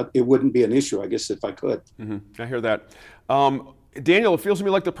could. It wouldn't be an issue, I guess, if I could. Mm-hmm. I hear that. Daniel, it feels to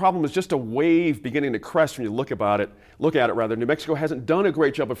me like the problem is just a wave beginning to crest when you look at it. New Mexico hasn't done a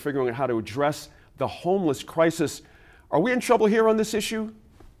great job of figuring out how to address the homeless crisis. Are we in trouble here on this issue?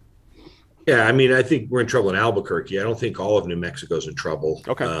 Yeah, I mean, I think we're in trouble in Albuquerque. I don't think all of New Mexico's in trouble.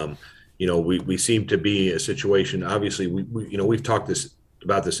 Okay. We seem to be a situation. Obviously, we've talked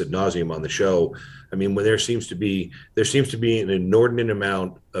about this ad nauseum on the show. I mean, when there seems to be an inordinate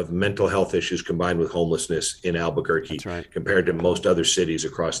amount of mental health issues combined with homelessness in Albuquerque. That's right. Compared to most other cities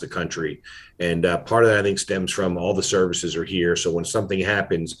across the country. And part of that, I think, stems from all the services are here. So when something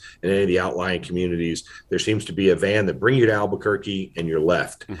happens in any of the outlying communities, there seems to be a van that brings you to Albuquerque and you're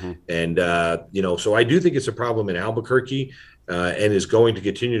left. Mm-hmm. And, so I do think it's a problem in Albuquerque. And is going to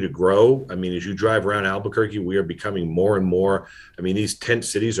continue to grow. I mean, as you drive around Albuquerque, we are becoming more and more. I mean, these tent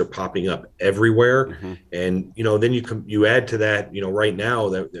cities are popping up everywhere. Mm-hmm. And, then you add to that, right now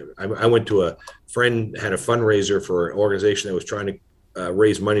that I went to a friend had a fundraiser for an organization that was trying to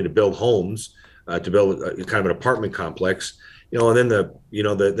raise money to build homes, to build a kind of an apartment complex, and then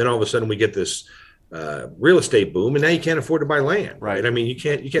then all of a sudden we get this real estate boom, and now you can't afford to buy land. Right. I mean, you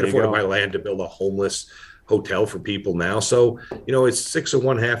can't afford to buy land to build a homeless hotel for people now. So, it's 6 of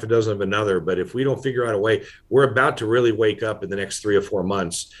one, half a dozen of another. But if we don't figure out a way, we're about to really wake up in the next 3 or 4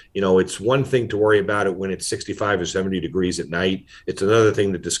 months. It's one thing to worry about it when it's 65 or 70 degrees at night. It's another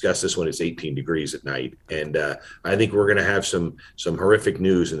thing to discuss this when it's 18 degrees at night. And I think we're going to have some horrific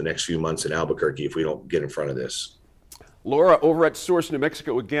news in the next few months in Albuquerque if we don't get in front of this. Laura, over at Source New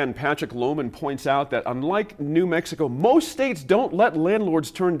Mexico again, Patrick Lohman points out that unlike New Mexico, most states don't let landlords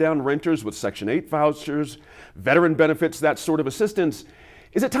turn down renters with Section 8 vouchers, veteran benefits, that sort of assistance.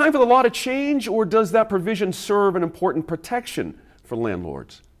 Is it time for the law to change, or does that provision serve an important protection for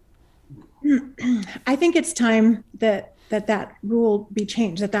landlords? I think it's time that rule be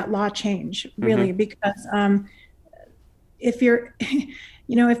changed, that law change, really, because if you're,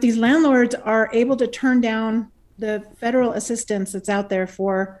 if these landlords are able to turn down the federal assistance that's out there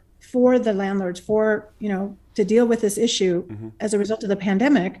for the landlords, to deal with this issue as a result of the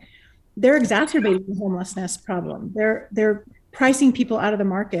pandemic, they're exacerbating the homelessness problem. They're pricing people out of the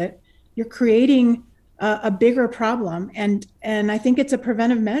market. You're creating a bigger problem, and I think it's a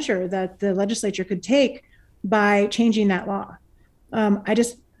preventive measure that the legislature could take by changing that law.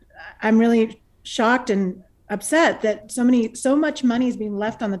 I'm really shocked and upset that so much money is being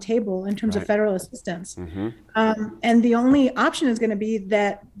left on the table in terms of federal assistance. And the only option is going to be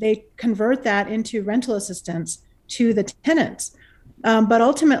that they convert that into rental assistance to the tenants. But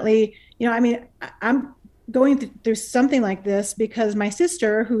ultimately, I'm going through something like this because my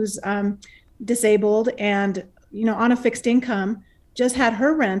sister, who's disabled and, on a fixed income, just had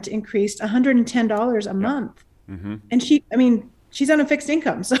her rent increased $110 a month. And she's on a fixed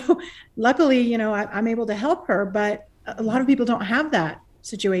income. So luckily, I'm able to help her, but a lot of people don't have that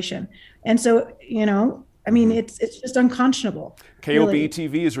situation. And so, it's just unconscionable. KOB really.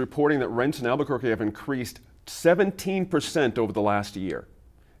 TV is reporting that rents in Albuquerque have increased 17% over the last year.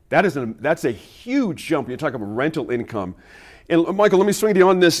 That's a huge jump. You're talking about rental income. And Michael, let me swing to you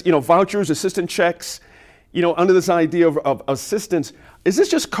on this, vouchers, assistant checks, under this idea of assistance. Is this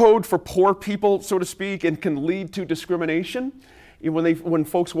just code for poor people, so to speak, and can lead to discrimination when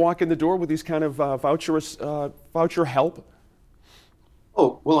folks walk in the door with these kind of voucher help?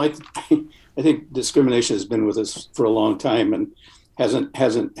 Oh, well, I think discrimination has been with us for a long time and hasn't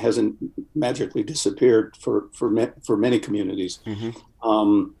magically disappeared for many communities.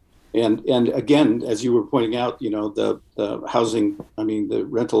 And again, as you were pointing out, the housing, the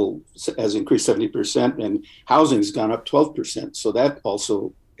rental has increased 70% and housing's gone up 12%. So that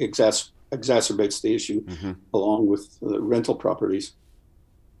also exacerbates the issue along with rental properties.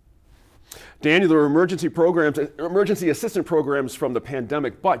 Daniel, there are emergency assistance programs from the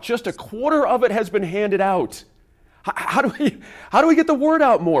pandemic, but just a quarter of it has been handed out. How do we get the word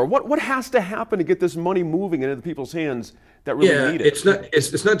out more? What has to happen to get this money moving into the people's hands that really need it? It's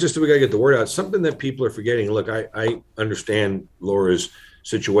not just that we got to get the word out. It's something that people are forgetting. Look, I understand Laura's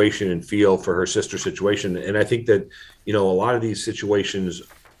situation and feel for her sister's situation, and I think that a lot of these situations,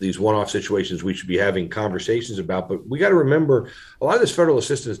 these one-off situations, we should be having conversations about. But we got to remember, a lot of this federal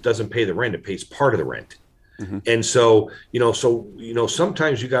assistance doesn't pay the rent; it pays part of the rent. And so,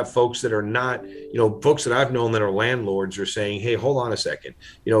 sometimes you got folks that are not, folks that I've known that are landlords are saying, hey, hold on a second.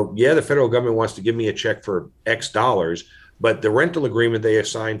 The federal government wants to give me a check for X dollars, but the rental agreement they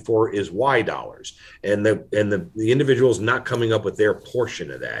assigned for is Y dollars. And the individual is not coming up with their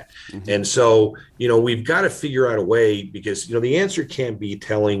portion of that. And so, we've got to figure out a way, because, the answer can't be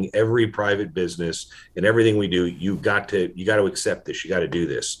telling every private business and everything we do, you got to accept this, you got to do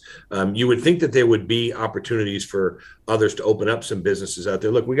this. You would think that there would be opportunities for others to open up some businesses out there.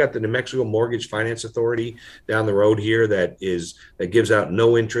 Look, we got the New Mexico Mortgage Finance Authority down the road here that gives out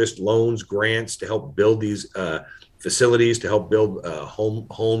no interest loans, grants to help build these facilities, to help build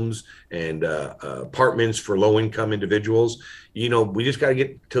homes and apartments for low-income individuals. We just got to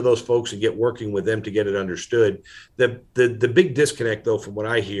get to those folks and get working with them to get it understood. The big disconnect, though, from what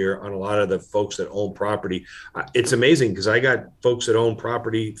I hear on a lot of the folks that own property, it's amazing because I got folks that own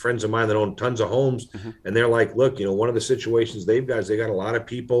property, friends of mine that own tons of homes, and they're like, look, one of the situations they've got is they got a lot of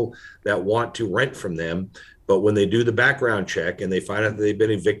people that want to rent from them. But when they do the background check and they find out that they've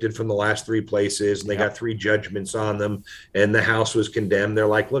been evicted from the last 3 places and they got 3 judgments on them and the house was condemned, they're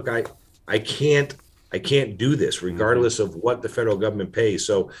like, look, I can't do this regardless of what the federal government pays.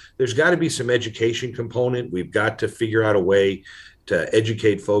 So there's got to be some education component. We've got to figure out a way to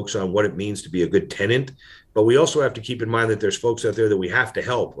educate folks on what it means to be a good tenant. But we also have to keep in mind that there's folks out there that we have to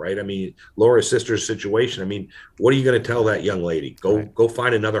help, right? Laura's sister's situation. What are you going to tell that young lady? Go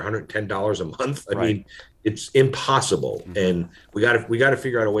find another $110 a month? I mean, it's impossible, and we got to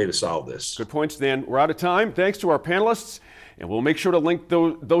figure out a way to solve this. Good points, Dan. We're out of time. Thanks to our panelists, and we'll make sure to link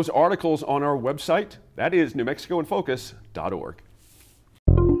those articles on our website. That is NewMexicoInFocus.org.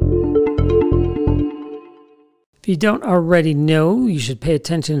 If you don't already know, you should pay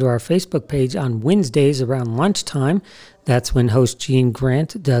attention to our Facebook page on Wednesdays around lunchtime. That's when host Gene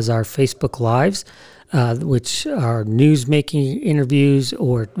Grant does our Facebook Lives, which are news-making interviews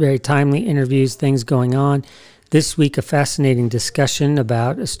or very timely interviews, things going on. This week, a fascinating discussion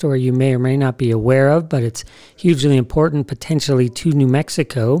about a story you may or may not be aware of, but it's hugely important potentially to New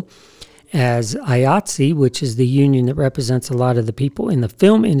Mexico, as IATSE, which is the union that represents a lot of the people in the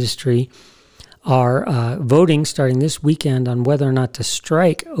film industry, are voting starting this weekend on whether or not to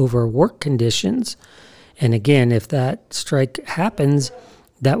strike over work conditions. And again, if that strike happens,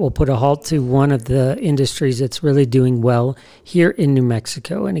 that will put a halt to one of the industries that's really doing well here in New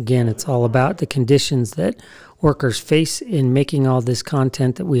Mexico. And again, it's all about the conditions that workers face in making all this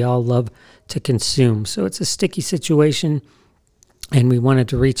content that we all love to consume. So it's a sticky situation, and we wanted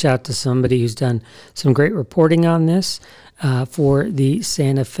to reach out to somebody who's done some great reporting on this for the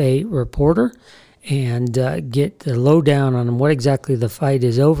Santa Fe Reporter, and get the lowdown on what exactly the fight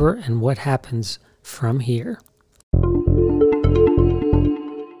is over and what happens from here.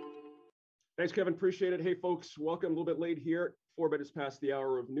 Thanks, Kevin. Appreciate it. Hey, folks, welcome. A little bit late here. 4 minutes past the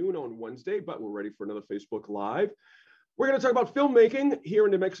hour of noon on Wednesday, but we're ready for another Facebook Live. We're going to talk about filmmaking here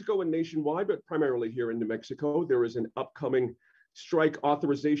in New Mexico and nationwide, but primarily here in New Mexico. There is an upcoming strike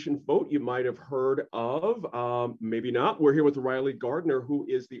authorization vote you might have heard of, maybe not. We're here with Riley Gardner, who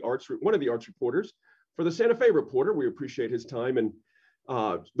is one of the arts reporters for the Santa Fe Reporter. We appreciate his time and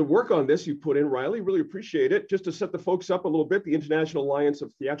the work on this you put in, Riley. Really appreciate it. Just to set the folks up a little bit, the International Alliance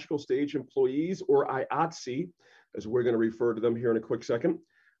of Theatrical Stage Employees, or IATSE, as we're going to refer to them here in a quick second,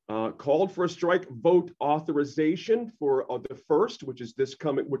 called for a strike vote authorization for the 1st,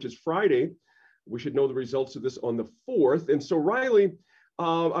 which is Friday. We should know the results of this on the 4th. And so, Riley,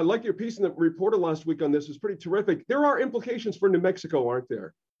 I liked your piece in the Reporter last week on this. It was pretty terrific. There are implications for New Mexico, aren't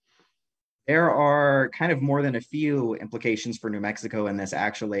there? There are kind of more than a few implications for New Mexico in this,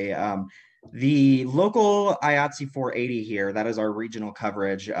 actually. The local IATSE 480 here, that is our regional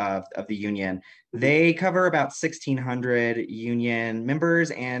coverage of the union, they cover about 1,600 union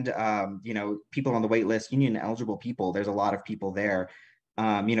members and, people on the wait list, union eligible people. There's a lot of people there.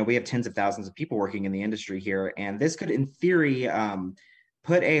 We have tens of thousands of people working in the industry here, and this could, in theory,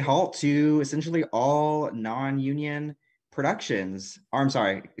 put a halt to essentially all non-union productions,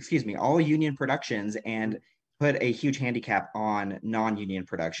 all union productions, and put a huge handicap on non-union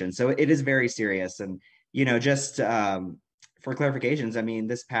production. So it is very serious. And, just for clarifications, I mean,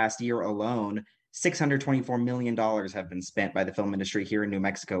 this past year alone, $624 million have been spent by the film industry here in New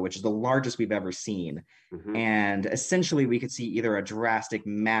Mexico, which is the largest we've ever seen. Mm-hmm. And essentially, we could see either a drastic,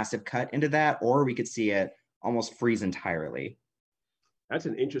 massive cut into that, or we could see it almost freeze entirely. That's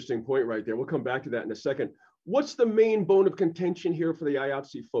an interesting point right there. We'll come back to that in a second. What's the main bone of contention here for the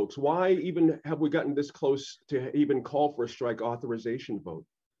IATSE folks? Why even have we gotten this close to even call for a strike authorization vote?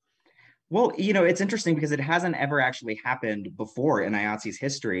 Well, it's interesting because it hasn't ever actually happened before in IATSE's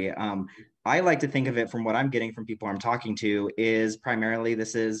history. I like to think of it, from what I'm getting from people I'm talking to, is primarily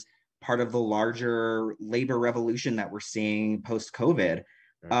this is part of the larger labor revolution that we're seeing post-COVID.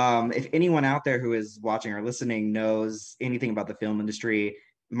 Right. If anyone out there who is watching or listening knows anything about the film industry,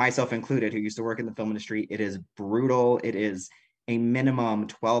 myself included, who used to work in the film industry, it is brutal. It is a minimum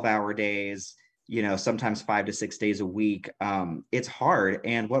 12-hour days, sometimes 5 to 6 days a week. It's hard.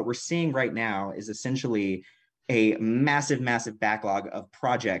 And what we're seeing right now is essentially a massive, massive backlog of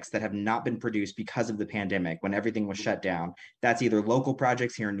projects that have not been produced because of the pandemic, when everything was shut down. That's either local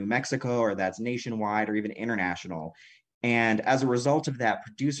projects here in New Mexico, or that's nationwide, or even international. And as a result of that,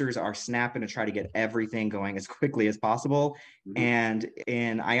 producers are snapping to try to get everything going as quickly as possible. Mm-hmm. And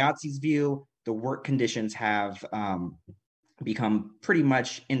in IATSE's view, the work conditions have become pretty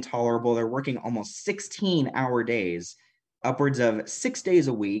much intolerable. They're working almost 16-hour days, upwards of 6 days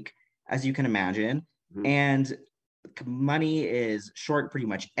a week, as you can imagine. Mm-hmm. And money is short pretty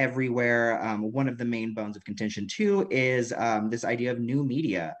much everywhere. One of the main bones of contention, too, is this idea of new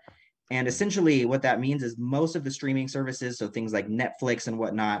media. And essentially what that means is most of the streaming services, so things like Netflix and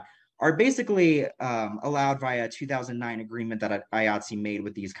whatnot, are basically allowed via a 2009 agreement that IATSE made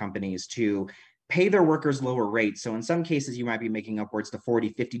with these companies to pay their workers lower rates. So in some cases, you might be making upwards to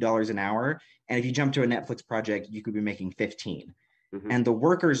 $40, $50 an hour. And if you jump to a Netflix project, you could be making $15. Mm-hmm. And the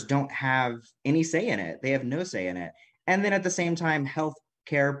workers don't have any say in it. They have no say in it. And then at the same time, health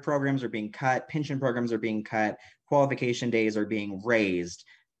care programs are being cut, pension programs are being cut, qualification days are being raised.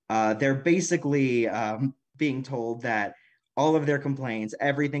 They're basically being told that all of their complaints,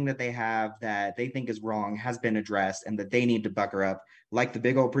 everything that they have that they think is wrong, has been addressed, and that they need to bucker up like the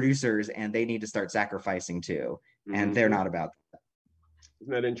big old producers, and they need to start sacrificing too. Mm-hmm. And they're not about that.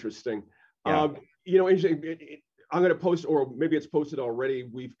 Isn't that interesting? Yeah. I'm going to post, or maybe it's posted already.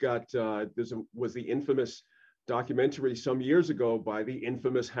 We've got, was the infamous documentary some years ago by the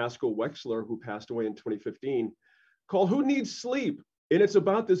infamous Haskell Wexler, who passed away in 2015, called Who Needs Sleep? And it's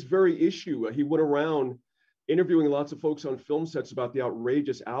about this very issue. He went around interviewing lots of folks on film sets about the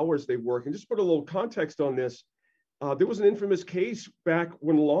outrageous hours they work. And just put a little context on this. There was an infamous case back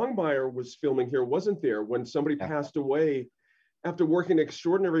when Longmire was filming here, wasn't there? When somebody passed away after working an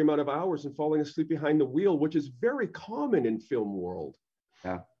extraordinary amount of hours and falling asleep behind the wheel, which is very common in film world.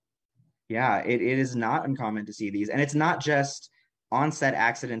 Yeah. Yeah, it is not uncommon to see these. And it's not just on-set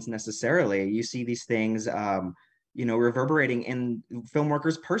accidents necessarily. You see these things, reverberating in film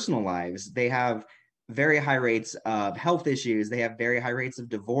workers' personal lives. They have very high rates of health issues. They have very high rates of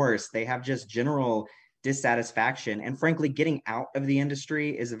divorce. They have just general dissatisfaction. And frankly, getting out of the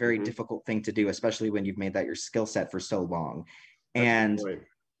industry is a very difficult thing to do, especially when you've made that your skill set for so long. And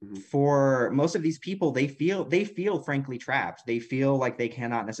for most of these people, they feel frankly trapped. They feel like they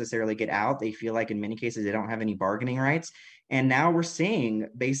cannot necessarily get out. They feel like in many cases they don't have any bargaining rights. And now we're seeing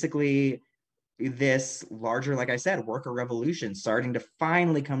basically this larger, like I said, worker revolution starting to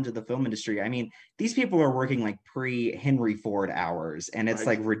finally come to the film industry. I mean, these people are working like pre-Henry Ford hours, and it's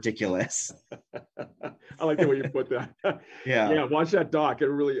like ridiculous. I like the way you put that. Yeah, watch that doc. It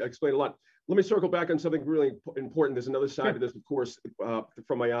really explained a lot. Let me circle back on something really important. There's another side of this, of course,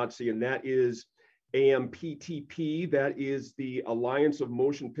 from IATSE, and that is AMPTP. That is the Alliance of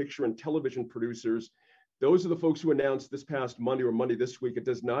Motion Picture and Television Producers. Those are the folks who announced this past Monday or Monday this week. It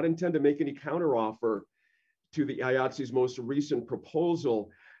does not intend to make any counteroffer to the IATSE's most recent proposal.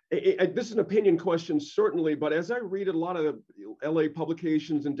 This is an opinion question, certainly, but as I read a lot of LA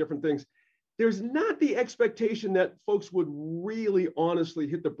publications and different things, there's not the expectation that folks would really honestly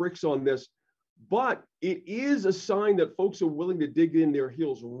hit the bricks on this, but it is a sign that folks are willing to dig in their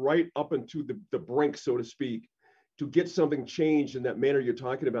heels right up into the brink, so to speak, to get something changed in that manner you're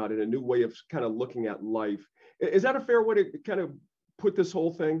talking about, in a new way of kind of looking at life. Is that a fair way to kind of put this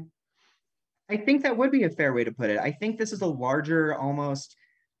whole thing? I think that would be a fair way to put it. I think this is a larger almost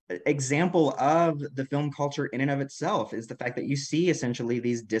example of the film culture in and of itself, is the fact that you see essentially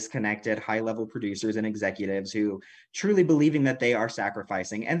these disconnected high-level producers and executives who truly believing that they are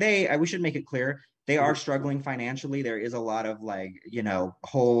sacrificing. And we should make it clear, they are struggling financially. There is a lot of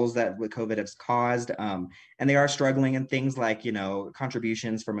holes that with COVID has caused. And they are struggling in things like,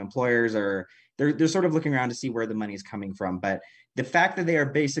 contributions from employers, or they're sort of looking around to see where the money is coming from. But the fact that they are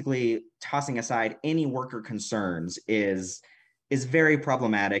basically tossing aside any worker concerns is very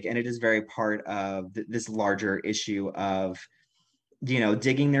problematic, and it is very part of this larger issue of,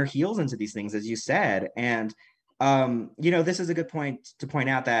 digging their heels into these things, as you said. And, this is a good point to point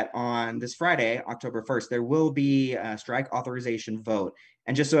out that on this Friday, October 1st, there will be a strike authorization vote.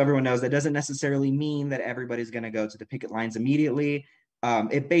 And just so everyone knows, that doesn't necessarily mean that everybody's going to go to the picket lines immediately.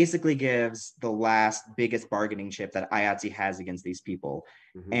 It basically gives the last biggest bargaining chip that IATSE has against these people.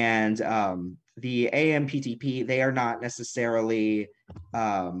 And the AMPTP, they are not necessarily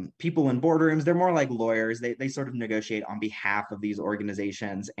people in boardrooms. They're more like lawyers. They sort of negotiate on behalf of these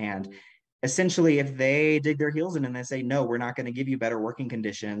organizations. And essentially, if they dig their heels in and they say, no, we're not going to give you better working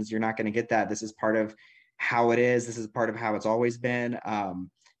conditions, you're not going to get that. This is part of how it is. This is part of how it's always been.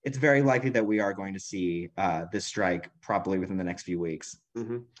 It's very likely that we are going to see this strike probably within the next few weeks.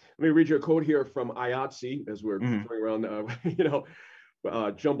 Let me read you a quote here from IATSE as we're going around,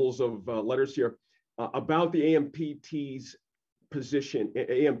 jumbles of letters here about the AMPTP's position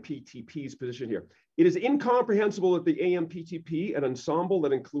here. It is incomprehensible that the AMPTP, an ensemble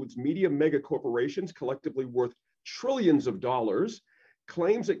that includes media mega corporations collectively worth trillions of dollars,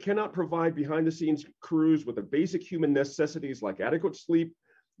 claims it cannot provide behind-the-scenes crews with the basic human necessities like adequate sleep,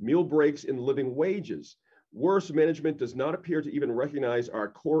 meal breaks, and living wages. Worse, management does not appear to even recognize our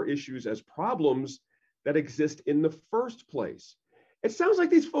core issues as problems that exist in the first place. It sounds like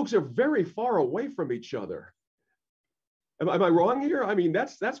these folks are very far away from each other. Am I wrong here? I mean,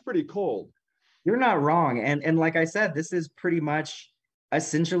 that's pretty cold. You're not wrong. And like I said, this is pretty much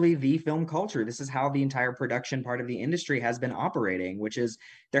essentially the film culture. This is how the entire production part of the industry has been operating, which is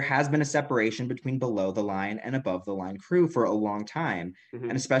there has been a separation between below the line and above the line crew for a long time.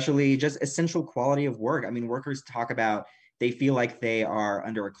 And especially just essential quality of work. I mean, workers talk about, they feel like they are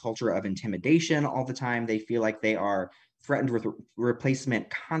under a culture of intimidation all the time. They feel like they are threatened with replacement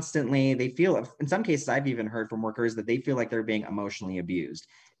constantly. They feel, in some cases, I've even heard from workers that they feel like they're being emotionally abused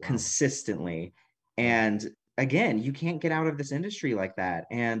consistently. And again, you can't get out of this industry like that.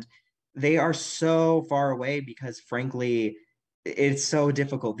 And they are so far away because, frankly, it's so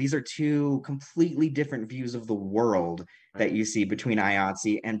difficult. These are two completely different views of the world that you see between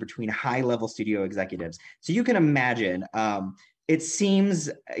IATSE and between high-level studio executives. So you can imagine, it seems,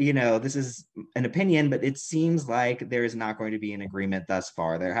 this is an opinion, but it seems like there is not going to be an agreement thus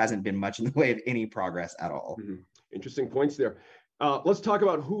far. There hasn't been much in the way of any progress at all. Interesting points there. Let's talk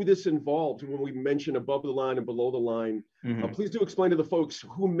about who this involved when we mention above the line and below the line. Please do explain to the folks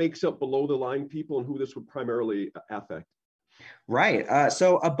who makes up below the line people and who this would primarily affect. Right.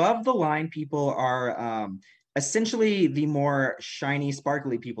 So above the line people are essentially the more shiny,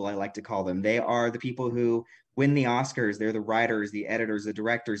 sparkly people, I like to call them. They are the people who win the Oscars. They're the writers, the editors, the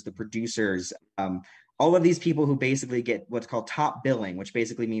directors, the producers. All of these people who basically get what's called top billing, which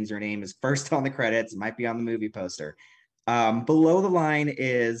basically means your name is first on the credits, might be on the movie poster. Below the line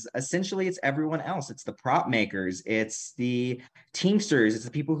is essentially it's everyone else. It's the prop makers, it's the teamsters, it's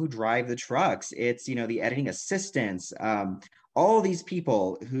the people who drive the trucks, it's the editing assistants. All these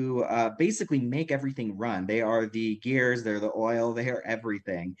people who basically make everything run. They are the gears, they're the oil, they are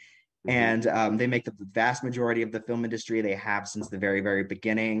everything. And they make the vast majority of the film industry. They have since the very, very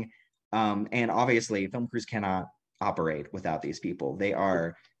beginning. And obviously, film crews cannot operate without these people. They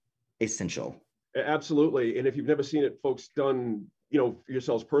are essential. Absolutely. And if you've never seen it, folks, done, for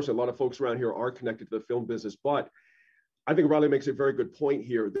yourselves personally, a lot of folks around here are connected to the film business. But I think Riley makes a very good point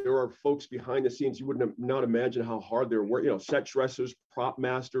here. There are folks behind the scenes you wouldn't not imagine how hard they're working. Set dressers, prop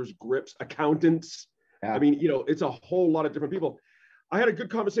masters, grips, accountants. Yeah. I mean, it's a whole lot of different people. I had a good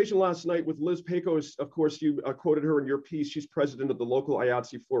conversation last night with Liz Pecos. Of course, you quoted her in your piece. She's president of the local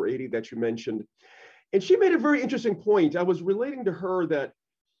IATSE 480 that you mentioned. And she made a very interesting point. I was relating to her that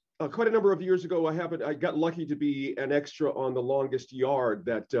quite a number of years ago, I got lucky to be an extra on The Longest Yard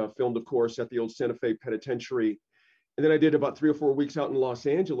that filmed, of course, at the old Santa Fe Penitentiary. And then I did about 3 or 4 weeks out in Los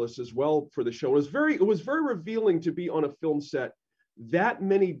Angeles as well for the show. It was very revealing to be on a film set that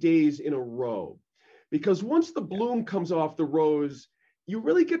many days in a row, because once the bloom comes off the rose, you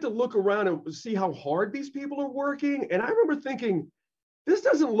really get to look around and see how hard these people are working. And I remember thinking, this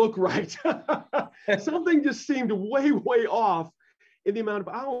doesn't look right. Something just seemed way, way off in the amount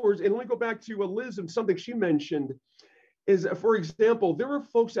of hours. And let me go back to Liz and something she mentioned is, for example, there are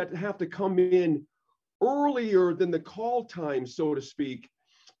folks that have to come in earlier than the call time, so to speak,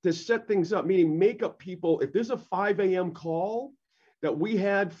 to set things up, meaning makeup people. If there's a 5 a.m. call that we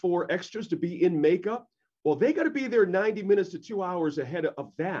had for extras to be in makeup, well, they got to be there 90 minutes to 2 hours ahead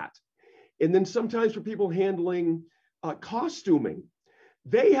of that. And then sometimes for people handling costuming,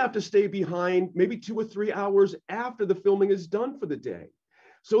 they have to stay behind maybe 2 or 3 hours after the filming is done for the day.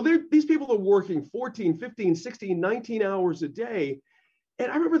 So these people are working 14, 15, 16, 19 hours a day.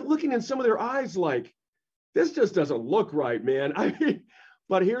 And I remember looking in some of their eyes like, this just doesn't look right, man. I mean,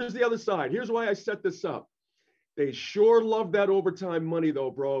 but here's the other side. Here's why I set this up. They sure love that overtime money though,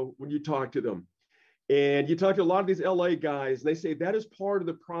 bro, when you talk to them. And you talk to a lot of these LA guys, and they say that is part of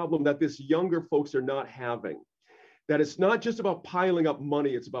the problem that this younger folks are not having. That it's not just about piling up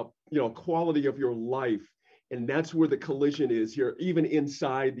money, it's about quality of your life. And that's where the collision is here, even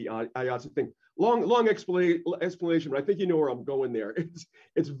inside the IATSE thing. Long explanation, but I think you know where I'm going there.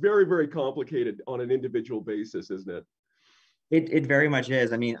 It's very, very complicated on an individual basis, isn't it? It very much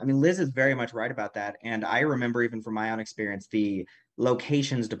is. I mean, Liz is very much right about that. And I remember even from my own experience, the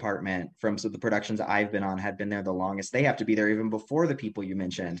locations department from the productions I've been on had been there the longest. They have to be there even before the people you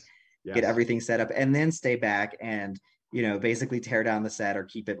mentioned, yes, get everything set up, and then stay back and basically tear down the set or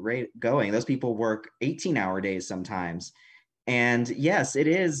keep it going. Those people work 18-hour days sometimes. And yes, it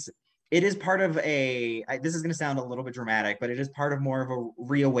is part of this is going to sound a little bit dramatic, but it is part of more of a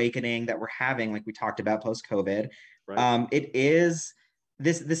reawakening that we're having, like we talked about post-COVID. Right. It is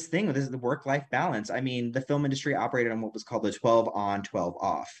this thing, this is the work-life balance. I mean, the film industry operated on what was called the 12 on, 12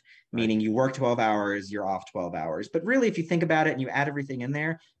 off, right, meaning you work 12 hours, you're off 12 hours. But really, if you think about it and you add everything in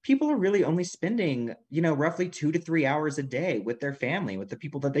there, people are really only spending, roughly 2 to 3 hours a day with their family, with the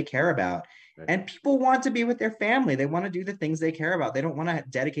people that they care about. Right. And people want to be with their family. They want to do the things they care about. They don't want to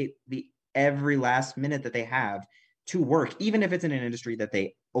dedicate every last minute that they have to work, even if it's in an industry that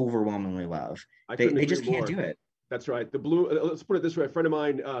they overwhelmingly love. They just can't do it. That's right. Let's put it this way. A friend of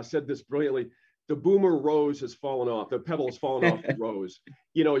mine said this brilliantly. The boomer rose has fallen off. The petal has fallen off the rose.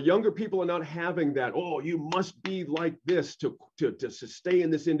 Younger people are not having that. Oh, you must be like this to stay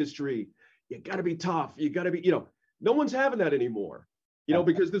in this industry. You got to be tough. You got to be, no one's having that anymore,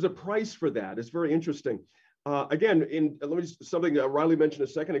 because there's a price for that. It's very interesting. Again, something Riley mentioned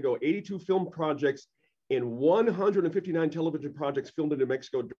a second ago, 82 film projects and 159 television projects filmed in New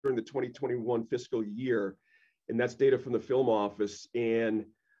Mexico during the 2021 fiscal year. And that's data from the film office. And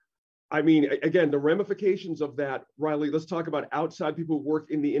I mean, again, the ramifications of that, Riley, let's talk about outside people who work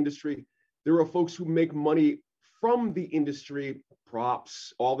in the industry. There are folks who make money from the industry,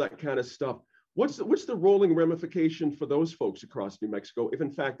 props, all that kind of stuff. What's the rolling ramification for those folks across New Mexico if,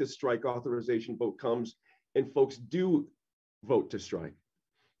 in fact, this strike authorization vote comes and folks do vote to strike?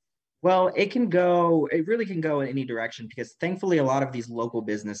 Well, it really can go in any direction because thankfully a lot of these local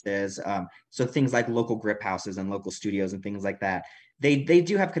businesses, so things like local grip houses and local studios and things like that, they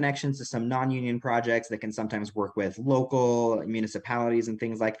do have connections to some non-union projects that can sometimes work with local municipalities and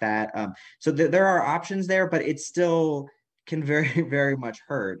things like that. So there are options there, but it still can very, very much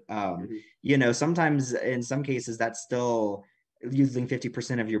hurt. Sometimes in some cases that's still using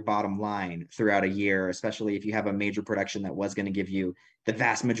 50% of your bottom line throughout a year, especially if you have a major production that was going to give you the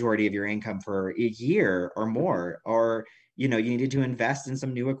vast majority of your income for a year or more, or, you needed to invest in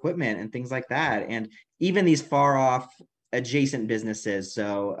some new equipment and things like that. And even these far off adjacent businesses.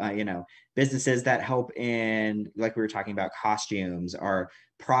 So, businesses that help in, like we were talking about, costumes or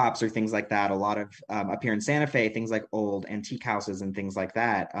props or things like that. A lot of up here in Santa Fe, things like old antique houses and things like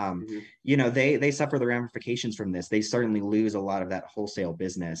that. They suffer the ramifications from this. They certainly lose a lot of that wholesale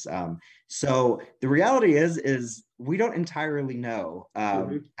business. So the reality is we don't entirely know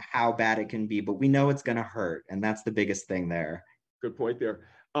how bad it can be, but we know it's going to hurt, and that's the biggest thing there. Good point there.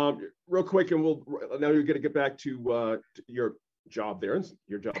 Real quick, and now you're going to get back to your job there.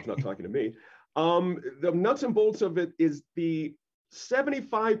 Your job's not talking to me. The nuts and bolts of it is the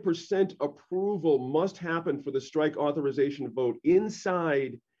 75% approval must happen for the strike authorization vote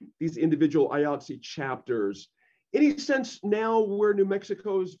inside these individual IATSE chapters. Any sense now where New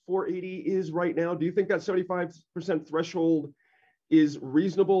Mexico's 480 is right now? Do you think that 75% threshold is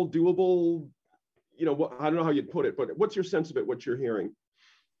reasonable, doable? I don't know how you'd put it, but what's your sense of it, what you're hearing?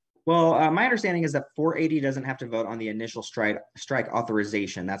 Well, my understanding is that 480 doesn't have to vote on the initial strike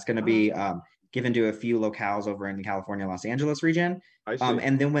authorization. That's going to be given to a few locales over in the California, Los Angeles region. I see.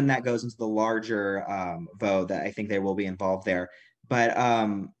 And then when that goes into the larger vote, that I think they will be involved there. But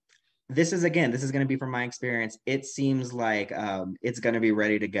this is going to be from my experience. It seems like it's going to be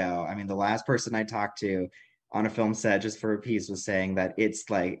ready to go. I mean, the last person I talked to on a film set just for a piece was saying that it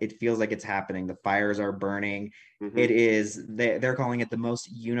feels like it's happening. The fires are burning. Mm-hmm. They're calling it the most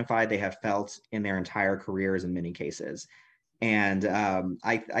unified they have felt in their entire careers in many cases. And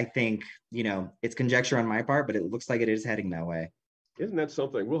I think, it's conjecture on my part, but it looks like it is heading that way. Isn't that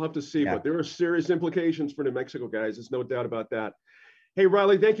something? We'll have to see, but there are serious implications for New Mexico, guys. There's no doubt about that. Hey,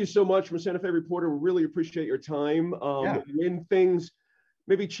 Riley, thank you so much from Santa Fe Reporter. We really appreciate your time. When things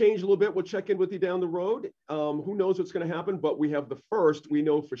maybe change a little bit, we'll check in with you down the road. Who knows what's going to happen, but we have the first, we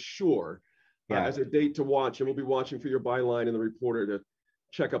know for sure, as a date to watch. And we'll be watching for your byline in the Reporter to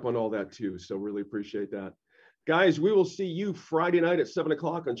check up on all that too. So really appreciate that. Guys, we will see you Friday night at 7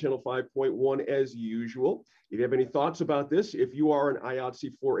 o'clock on Channel 5.1 as usual. If you have any thoughts about this, if you are an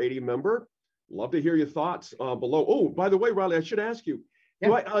IATSE 480 member, love to hear your thoughts below. Oh, by the way, Riley, I should ask you,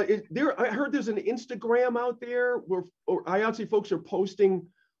 I heard there's an Instagram out there where IATSE folks are posting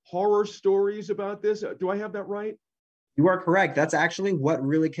horror stories about this. Do I have that right? You are correct. That's actually what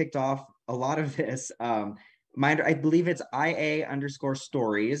really kicked off a lot of this. I believe it's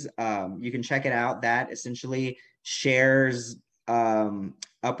IA_stories. You can check it out. That essentially shares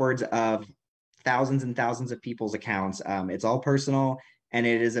upwards of thousands and thousands of people's accounts. It's all personal, and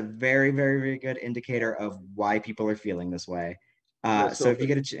it is a very, very, very good indicator of why people are feeling this way. So if you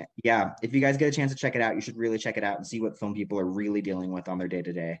if you guys get a chance to check it out, you should really check it out and see what film people are really dealing with on their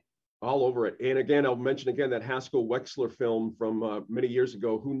day-to-day. All over it. And again, I'll mention again that Haskell Wexler film from many years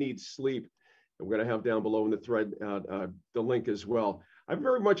ago, Who Needs Sleep? We're going to have down below in the thread the link as well. I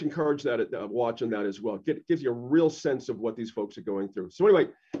very much encourage that watching that as well. Gives you a real sense of what these folks are going through. So anyway,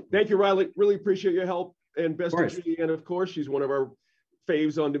 thank you, Riley. Really appreciate your help, and best to Judy. And of course, she's one of our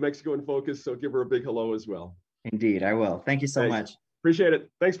faves on New Mexico in Focus. So give her a big hello as well. Indeed, I will. Thank you so much. Appreciate it.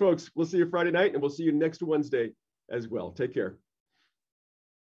 Thanks, folks. We'll see you Friday night, and we'll see you next Wednesday as well. Take care.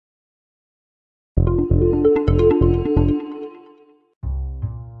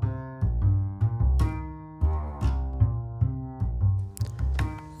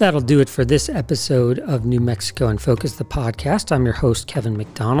 That'll do it for this episode of New Mexico in Focus, the podcast. I'm your host, Kevin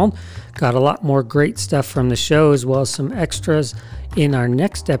McDonald. Got a lot more great stuff from the show, as well as some extras in our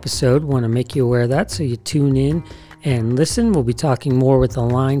next episode. Want to make you aware of that, so you tune in and listen. We'll be talking more with the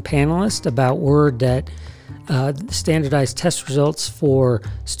line panelist about word that standardized test results for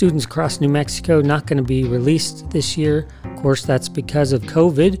students across New Mexico not going to be released this year. Of course, that's because of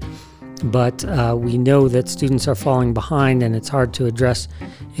COVID. But we know that students are falling behind, and it's hard to address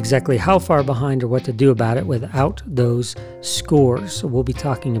exactly how far behind or what to do about it without those scores. So we'll be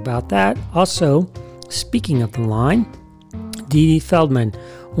talking about that. Also, speaking of the line, Dee Dee Feldman,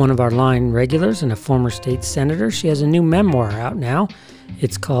 one of our line regulars and a former state senator, she has a new memoir out now.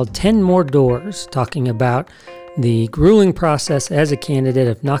 It's called 10 More Doors, talking about the grueling process as a candidate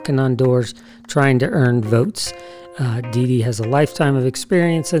of knocking on doors, trying to earn votes. Dee Dee has a lifetime of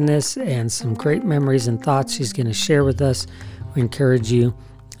experience in this and some great memories and thoughts she's going to share with us. We encourage you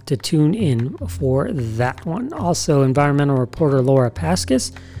to tune in for that one. Also, environmental reporter Laura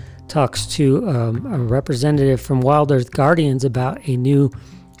Paskus talks to a representative from Wild Earth Guardians about a new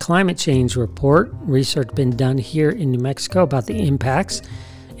climate change report. Research been done here in New Mexico about the impacts,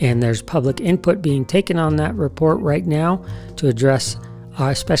 and there's public input being taken on that report right now to address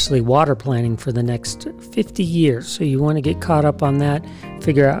especially water planning for the next 50 years. So you want to get caught up on that,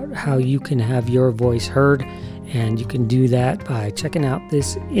 figure out how you can have your voice heard, and you can do that by checking out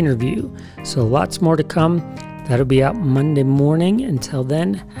this interview. So lots more to come. That'll be out Monday morning. Until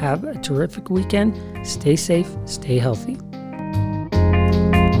then, have a terrific weekend. Stay safe, stay healthy.